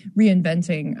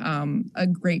reinventing a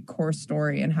great core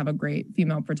story and have a great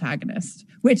female protagonist,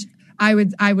 which I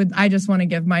just want to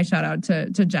give my shout out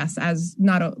to Jess as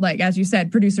as you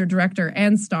said, producer, director,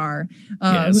 and star,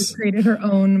 who created her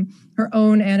own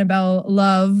Annabelle.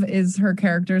 Love is her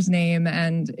character's name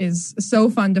and is so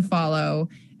fun to follow.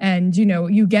 And,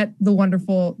 you get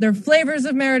they're flavors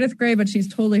of Meredith Grey, but she's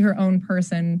totally her own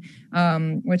person,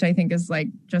 which I think is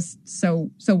just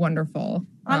so wonderful.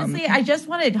 Honestly, I just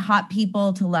wanted hot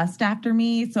people to lust after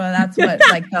me. So that's what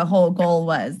the whole goal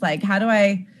was. How do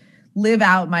I live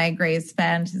out my Grey's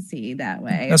fantasy that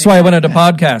way? That's why I went into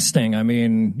podcasting. I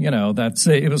mean,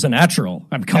 it was a natural.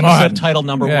 Come on. Episode title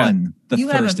number 1. The you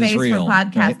thirst have a face is real. for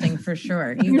podcasting for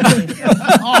sure. You really do.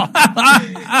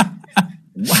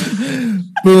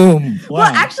 Boom. Wow.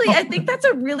 Well, actually, I think that's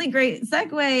a really great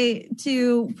segue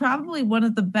to probably one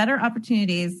of the better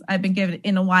opportunities I've been given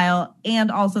in a while, and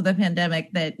also the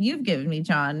pandemic that you've given me,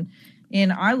 John,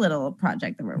 in our little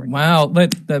project that we're working on. Wow,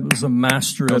 that was a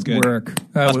master at work.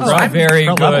 That was very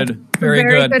good.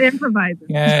 Very good improviser.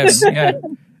 Yes, yeah.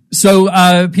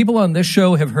 So people on this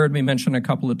show have heard me mention a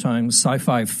couple of times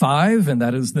Sci-Fi 5, and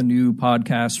that is the new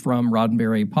podcast from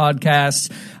Roddenberry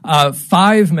Podcasts.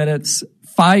 5 minutes,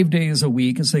 5 days a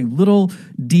week is a little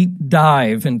deep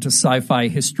dive into sci-fi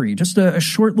history. Just a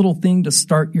short little thing to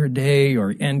start your day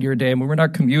or end your day. I mean, we're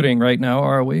not commuting right now,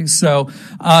 are we? So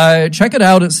check it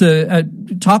out. It's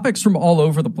topics from all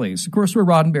over the place. Of course, we're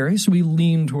Roddenberry, so we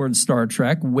lean towards Star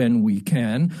Trek when we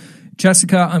can.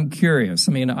 Jessica, I'm curious.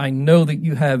 I mean, I know that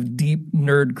you have deep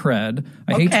nerd cred.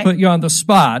 I hate to put you on the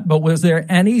spot, but was there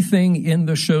anything in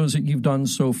the shows that you've done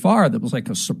so far that was like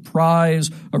a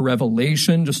surprise, a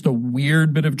revelation, just a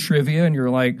weird bit of trivia, and you're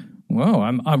like, whoa,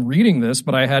 I'm reading this,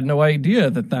 but I had no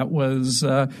idea that was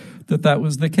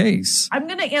the case. I'm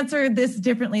going to answer this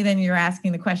differently than you're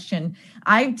asking the question.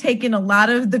 I've taken a lot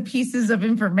of the pieces of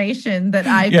information that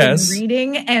I've been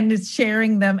reading and is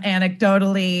sharing them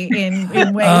anecdotally in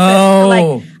ways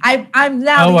that, I'm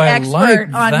now the expert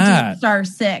on Deep Star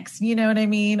 6. You know what I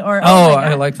mean?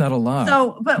 I like that a lot.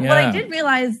 So, but what I did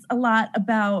realize a lot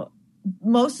about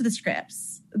most of the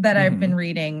scripts that I've been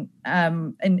reading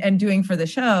and doing for the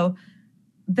show,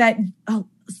 that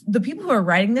the people who are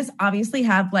writing this obviously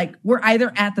have were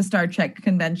either at the Star Trek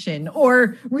convention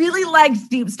or really liked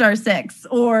Deep Star 6,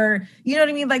 or you know what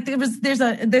I mean?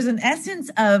 There's an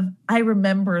essence of I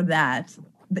remember that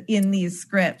in these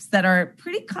scripts that are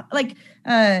pretty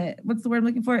what's the word I'm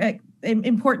looking for?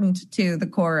 Important to the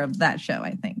core of that show,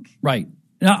 I think. Right.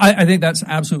 No, I think that's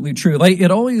absolutely true.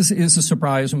 It always is a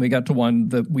surprise when we get to one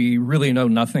that we really know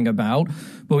nothing about,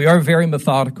 but we are very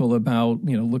methodical about,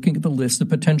 looking at the list of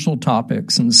potential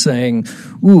topics and saying,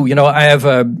 ooh, I have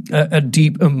a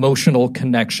deep emotional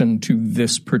connection to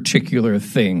this particular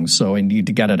thing, so I need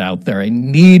to get it out there. I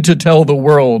need to tell the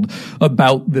world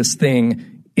about this thing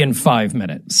in 5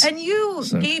 minutes. And you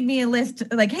gave me a list,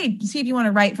 hey, see if you want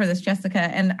to write for this, Jessica.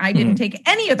 And I didn't take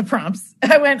any of the prompts.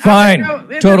 I went, fine,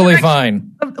 totally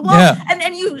fine.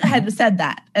 And you had said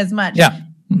that as much. Yeah.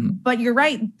 But you're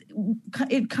right.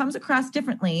 It comes across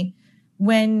differently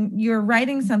when you're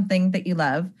writing something that you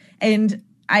love. And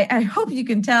I hope you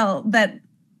can tell that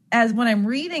as when I'm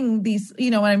reading these,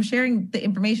 when I'm sharing the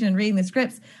information and reading the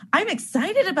scripts, I'm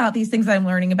excited about these things I'm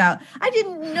learning about. I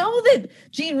didn't know that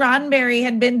Gene Roddenberry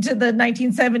had been to the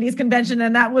 1970s convention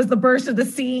and that was the burst of the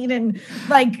scene. And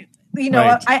right.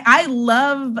 I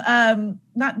love,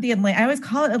 not the Atlantis, I always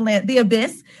call it the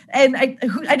Abyss. And I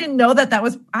didn't know that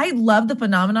was, I love the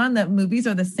phenomenon that movies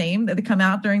are the same, that they come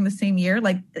out during the same year,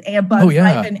 like a Buzz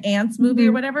Life and Ants movie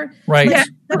or whatever. Right.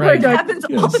 It happens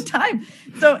all the time.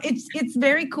 So it's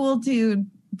very cool to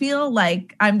feel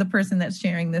like I'm the person that's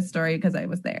sharing this story because I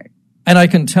was there. And I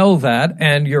can tell that,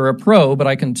 and you're a pro, but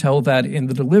I can tell that in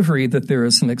the delivery that there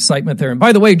is some excitement there. And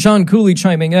by the way, John Cooley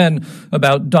chiming in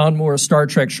about Don Moore Star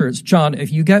Trek shirts. John,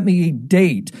 if you get me a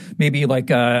date, maybe like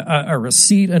a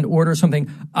receipt and order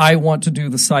something, I want to do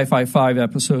the Sci-Fi 5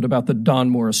 episode about the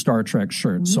Don Moore Star Trek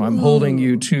shirts. So I'm holding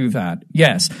you to that.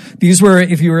 Yes. These were,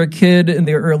 if you were a kid in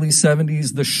the early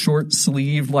 70s, the short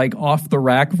sleeve, off the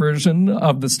rack version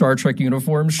of the Star Trek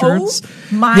uniform shirts.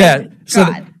 Oh my God. So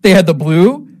they had the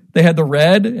blue. They had the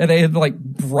red, and they had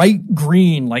bright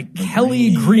green,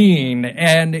 Kelly green,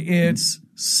 and it's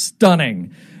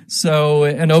stunning. So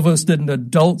Anovos did an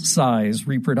adult size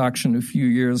reproduction a few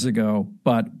years ago,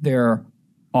 but they're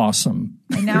awesome.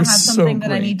 I now have something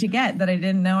that I need to get that I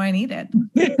didn't know I needed.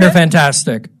 They're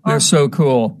fantastic. They're so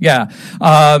cool. Yeah.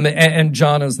 And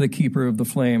John is the keeper of the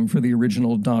flame for the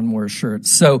original Don Moore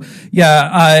shirts. So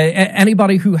yeah,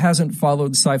 anybody who hasn't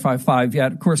followed Sci-Fi 5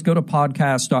 yet, of course, go to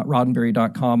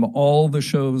podcast.roddenberry.com. All the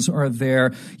shows are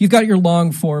there. You've got your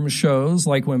long form shows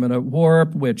like Women at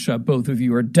Warp, which both of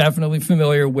you are definitely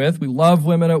familiar with. We love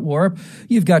Women at Warp.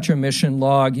 You've got your mission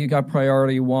log. You got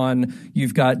Priority One.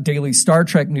 You've got daily Star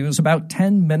Trek news, about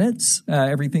 10 minutes,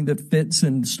 everything that fits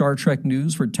in Star Trek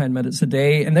news for 10 minutes a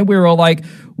day. And then we were all like,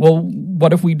 well,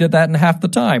 what if we did that in half the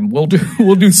time? We'll do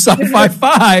Sci-Fi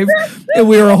 5 and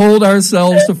we'll hold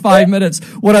ourselves to 5 minutes.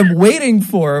 What I'm waiting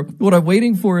for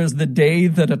is the day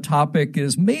that a topic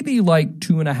is maybe like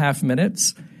 2.5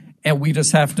 minutes and we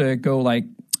just have to go like,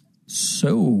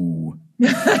 so we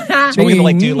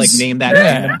can name that.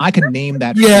 Yeah. I can name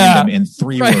that fandom in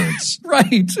 3 words.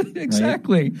 Right.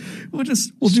 Exactly. We'll do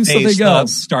something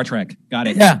else. Star Trek. Got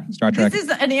it. Yeah. Star Trek. This is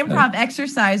an improv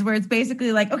exercise where it's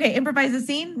basically like, okay, improvise a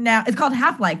scene. Now it's called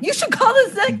Half-Life. You should call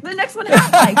this the next one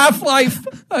Half-Life.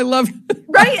 Half-Life. I love it.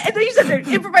 Right? And then you said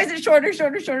improvise it shorter.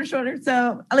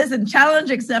 So listen, challenge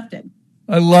accepted.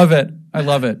 I love it.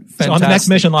 Fantastic. So on the next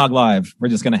Mission Log Live, we're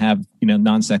just going to have,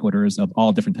 non sequiturs of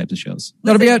all different types of shows.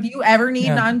 Listen, if you ever need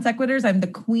non sequiturs, I'm the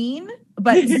queen,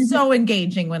 but it's so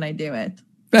engaging when I do it.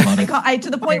 To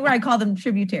the point where I call them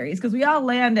tributaries because we all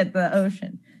land at the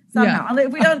ocean somehow. Yeah.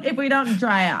 If we don't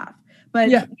dry off, but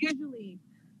usually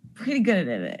pretty good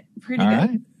at it. Pretty good.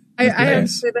 Right. I have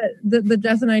to say that the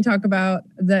Jess and I talk about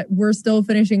that we're still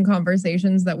finishing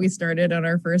conversations that we started on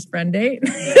our first friend date.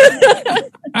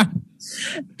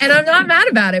 And I'm not mad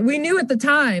about it. We knew at the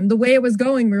time the way it was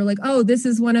going. We were like, oh, this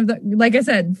is one of the, like I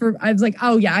said, I was like,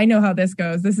 oh yeah, I know how this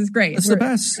goes. This is great. It's the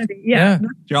best. Yeah.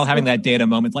 You're all having that data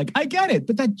moment. Like, I get it.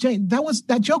 But that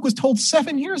joke was told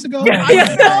 7 years ago. Yeah.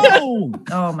 I know.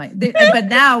 Oh my. But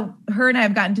now her and I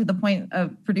have gotten to the point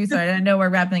of producer, and I know we're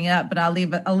wrapping it up, but I'll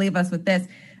leave us with this.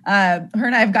 Her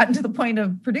and I have gotten to the point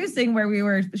of producing where we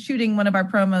were shooting one of our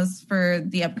promos for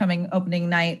the upcoming opening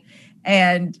night.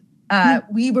 And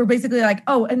we were basically like,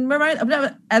 oh, and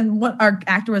remember, and what our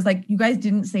actor was like, you guys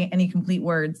didn't say any complete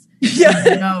words. You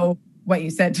didn't know what you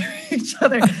said to each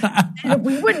other. And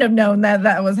we wouldn't have known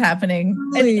that was happening.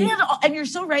 Really? And you're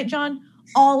so right, John.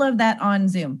 All of that on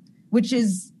Zoom, which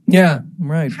is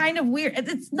kind of weird.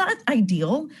 It's not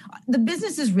ideal. The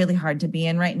business is really hard to be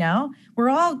in right now. We're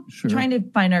all trying to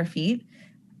find our feet.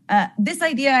 This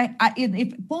idea,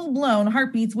 if full blown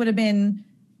Heartbeats would have been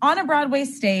on a Broadway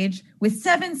stage with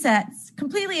 7 sets,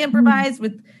 completely improvised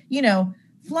with,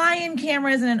 fly-in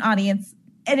cameras and an audience,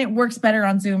 and it works better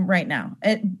on Zoom right now.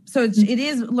 It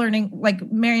is learning, like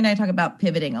Mary and I talk about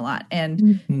pivoting a lot,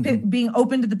 and being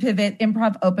open to the pivot.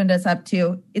 Improv opened us up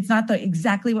to, it's not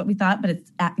exactly what we thought, but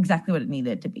it's exactly what it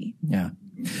needed to be. Yeah.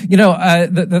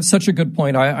 That's such a good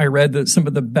point. I read that some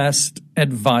of the best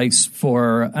advice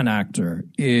for an actor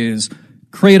is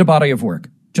create a body of work.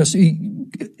 Just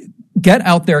get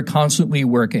out there constantly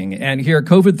working. And here,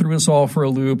 COVID threw us all for a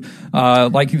loop.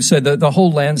 Like you said, the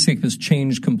whole landscape has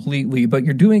changed completely, but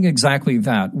you're doing exactly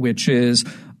that, which is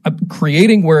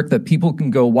creating work that people can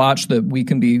go watch, that we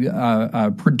can be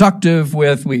productive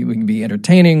with, we can be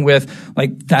entertaining with.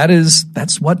 Like that's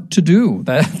what to do.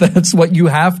 That's what you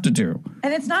have to do.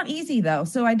 And it's not easy though.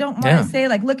 So I don't want to say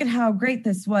like, look at how great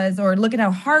this was, or look at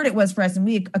how hard it was for us and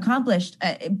we accomplished.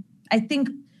 I think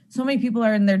so many people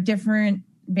are in their different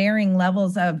varying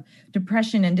levels of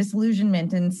depression and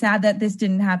disillusionment and sad that this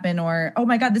didn't happen, or, oh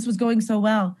my God, this was going so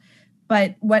well.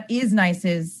 But what is nice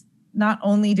is not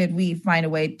only did we find a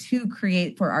way to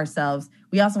create for ourselves,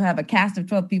 we also have a cast of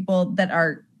 12 people that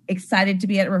are excited to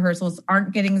be at rehearsals,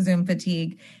 aren't getting Zoom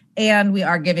fatigue, and we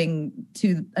are giving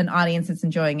to an audience that's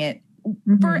enjoying it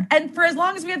for as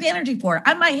long as we have the energy for it.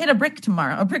 I might hit a brick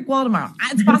wall tomorrow.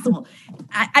 It's possible.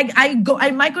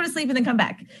 I might go to sleep and then come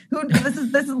back. This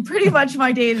is pretty much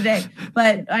my day to day.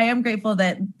 But I am grateful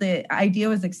that the idea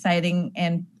was exciting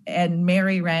and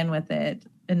Mary ran with it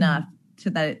enough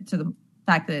to the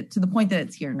point that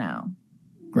it's here now.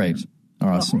 Great,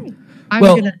 awesome.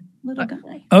 Little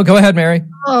guy. Oh, go ahead, Mary.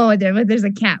 Oh, there's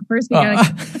a cat. First, we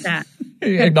gotta get that.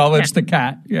 Acknowledge the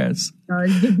cat. Yes. But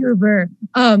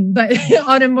on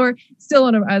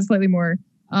a slightly more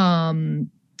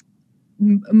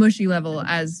mushy level,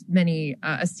 as many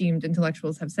esteemed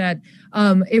intellectuals have said,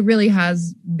 it really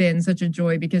has been such a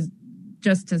joy, because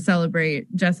just to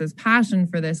celebrate Jess's passion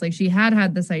for this, like, she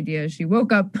had this idea. She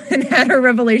woke up and had her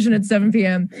revelation at 7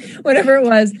 p.m., whatever it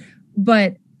was.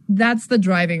 But that's the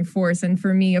driving force. And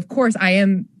for me, of course, I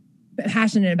am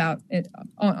passionate about it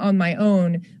on my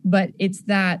own, but it's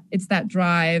that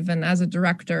drive, and as a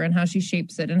director, and how she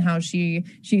shapes it, and how she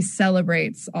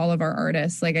celebrates all of our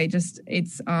artists. Like, I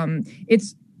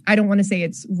don't want to say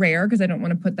it's rare, because I don't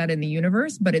want to put that in the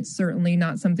universe, but it's certainly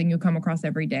not something you come across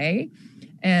every day.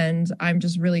 And I'm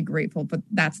just really grateful, but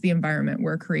that's the environment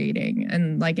we're creating.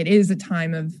 And like, it is a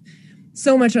time of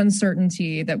so much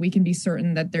uncertainty that we can be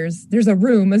certain that there's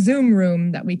a Zoom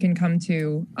room that we can come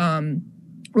to,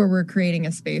 where we're creating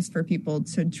a space for people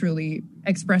to truly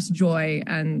express joy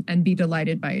and be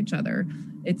delighted by each other.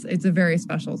 It's a very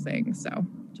special thing. So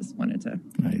just wanted to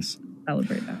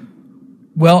celebrate that.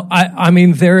 Well, I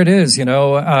mean, there it is,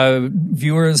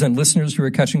 viewers and listeners who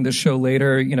are catching this show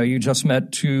later, you just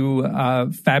met two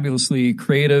fabulously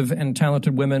creative and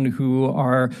talented women who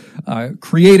are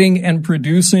creating and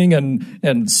producing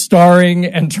and starring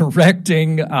and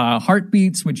directing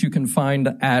Heartbeats, which you can find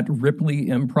at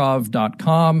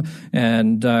ripleyimprov.com,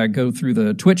 and go through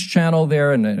the Twitch channel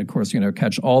there, and of course,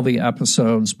 catch all the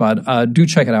episodes. But do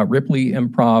check it out,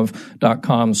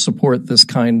 ripleyimprov.com. Support this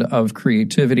kind of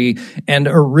creativity and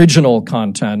original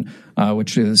content,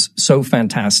 which is so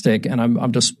fantastic. And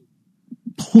I'm just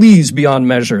pleased beyond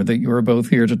measure that you are both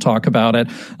here to talk about it.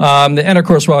 And of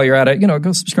course, while you're at it,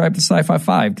 go subscribe to Sci-Fi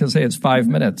 5, because hey, it's 5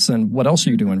 minutes. And what else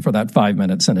are you doing for that 5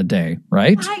 minutes in a day,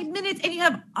 right? 5 minutes. And you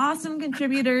have awesome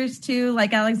contributors too,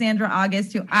 like Alexandra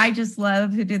August, who I just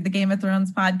love, who did the Game of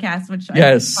Thrones podcast, which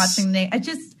I was watching today.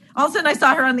 All of a sudden I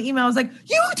saw her on the email. I was like,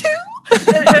 you too?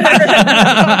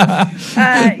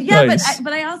 Nice.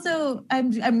 But I also,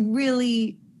 I'm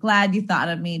really glad you thought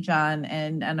of me, John.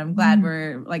 And I'm glad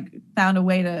we're found a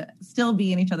way to still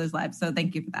be in each other's lives. So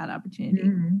thank you for that opportunity.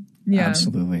 Yeah,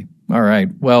 absolutely. All right.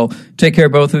 Well, take care,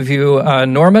 both of you.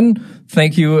 Norman,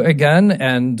 thank you again.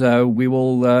 And we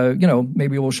will,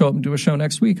 maybe we'll show up and do a show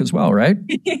next week as well, right?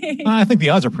 I think the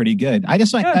odds are pretty good. I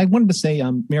wanted to say,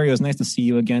 Mary, it was nice to see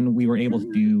you again. We were able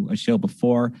to do a show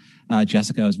before.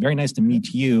 Jessica, it was very nice to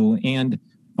meet you. And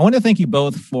I want to thank you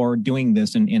both for doing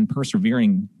this and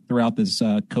persevering throughout this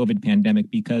COVID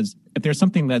pandemic, because if there's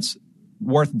something that's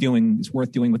worth doing, it's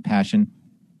worth doing with passion.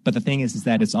 But the thing is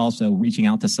that it's also reaching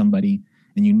out to somebody,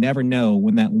 and you never know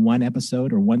when that one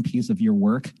episode or one piece of your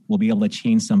work will be able to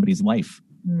change somebody's life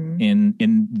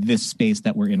in this space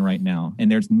that we're in right now.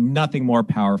 And there's nothing more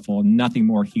powerful, nothing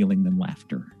more healing than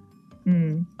laughter.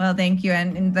 Well, thank you.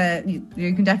 And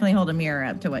you can definitely hold a mirror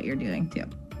up to what you're doing too.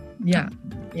 Yeah.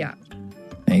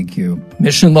 Thank you.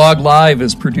 Mission Log Live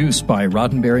is produced by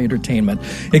Roddenberry Entertainment.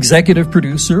 Executive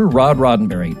producer, Rod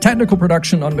Roddenberry. Technical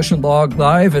production on Mission Log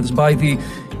Live is by the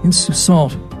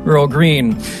insouciant Earl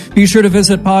Green. Be sure to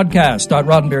visit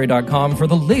podcast.roddenberry.com for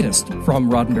the latest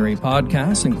from Roddenberry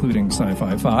podcasts, including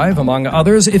Sci-Fi 5, among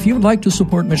others. If you would like to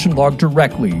support Mission Log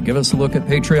directly, give us a look at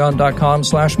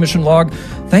patreon.com/Mission Log.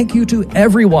 Thank you to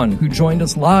everyone who joined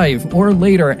us live or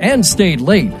later and stayed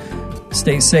late.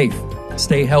 Stay safe.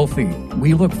 Stay healthy.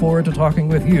 We look forward to talking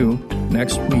with you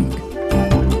next week.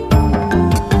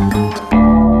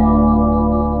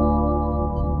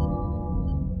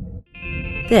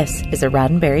 This is a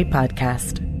Roddenberry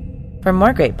podcast. For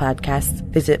more great podcasts,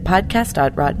 visit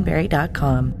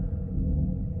podcast.roddenberry.com.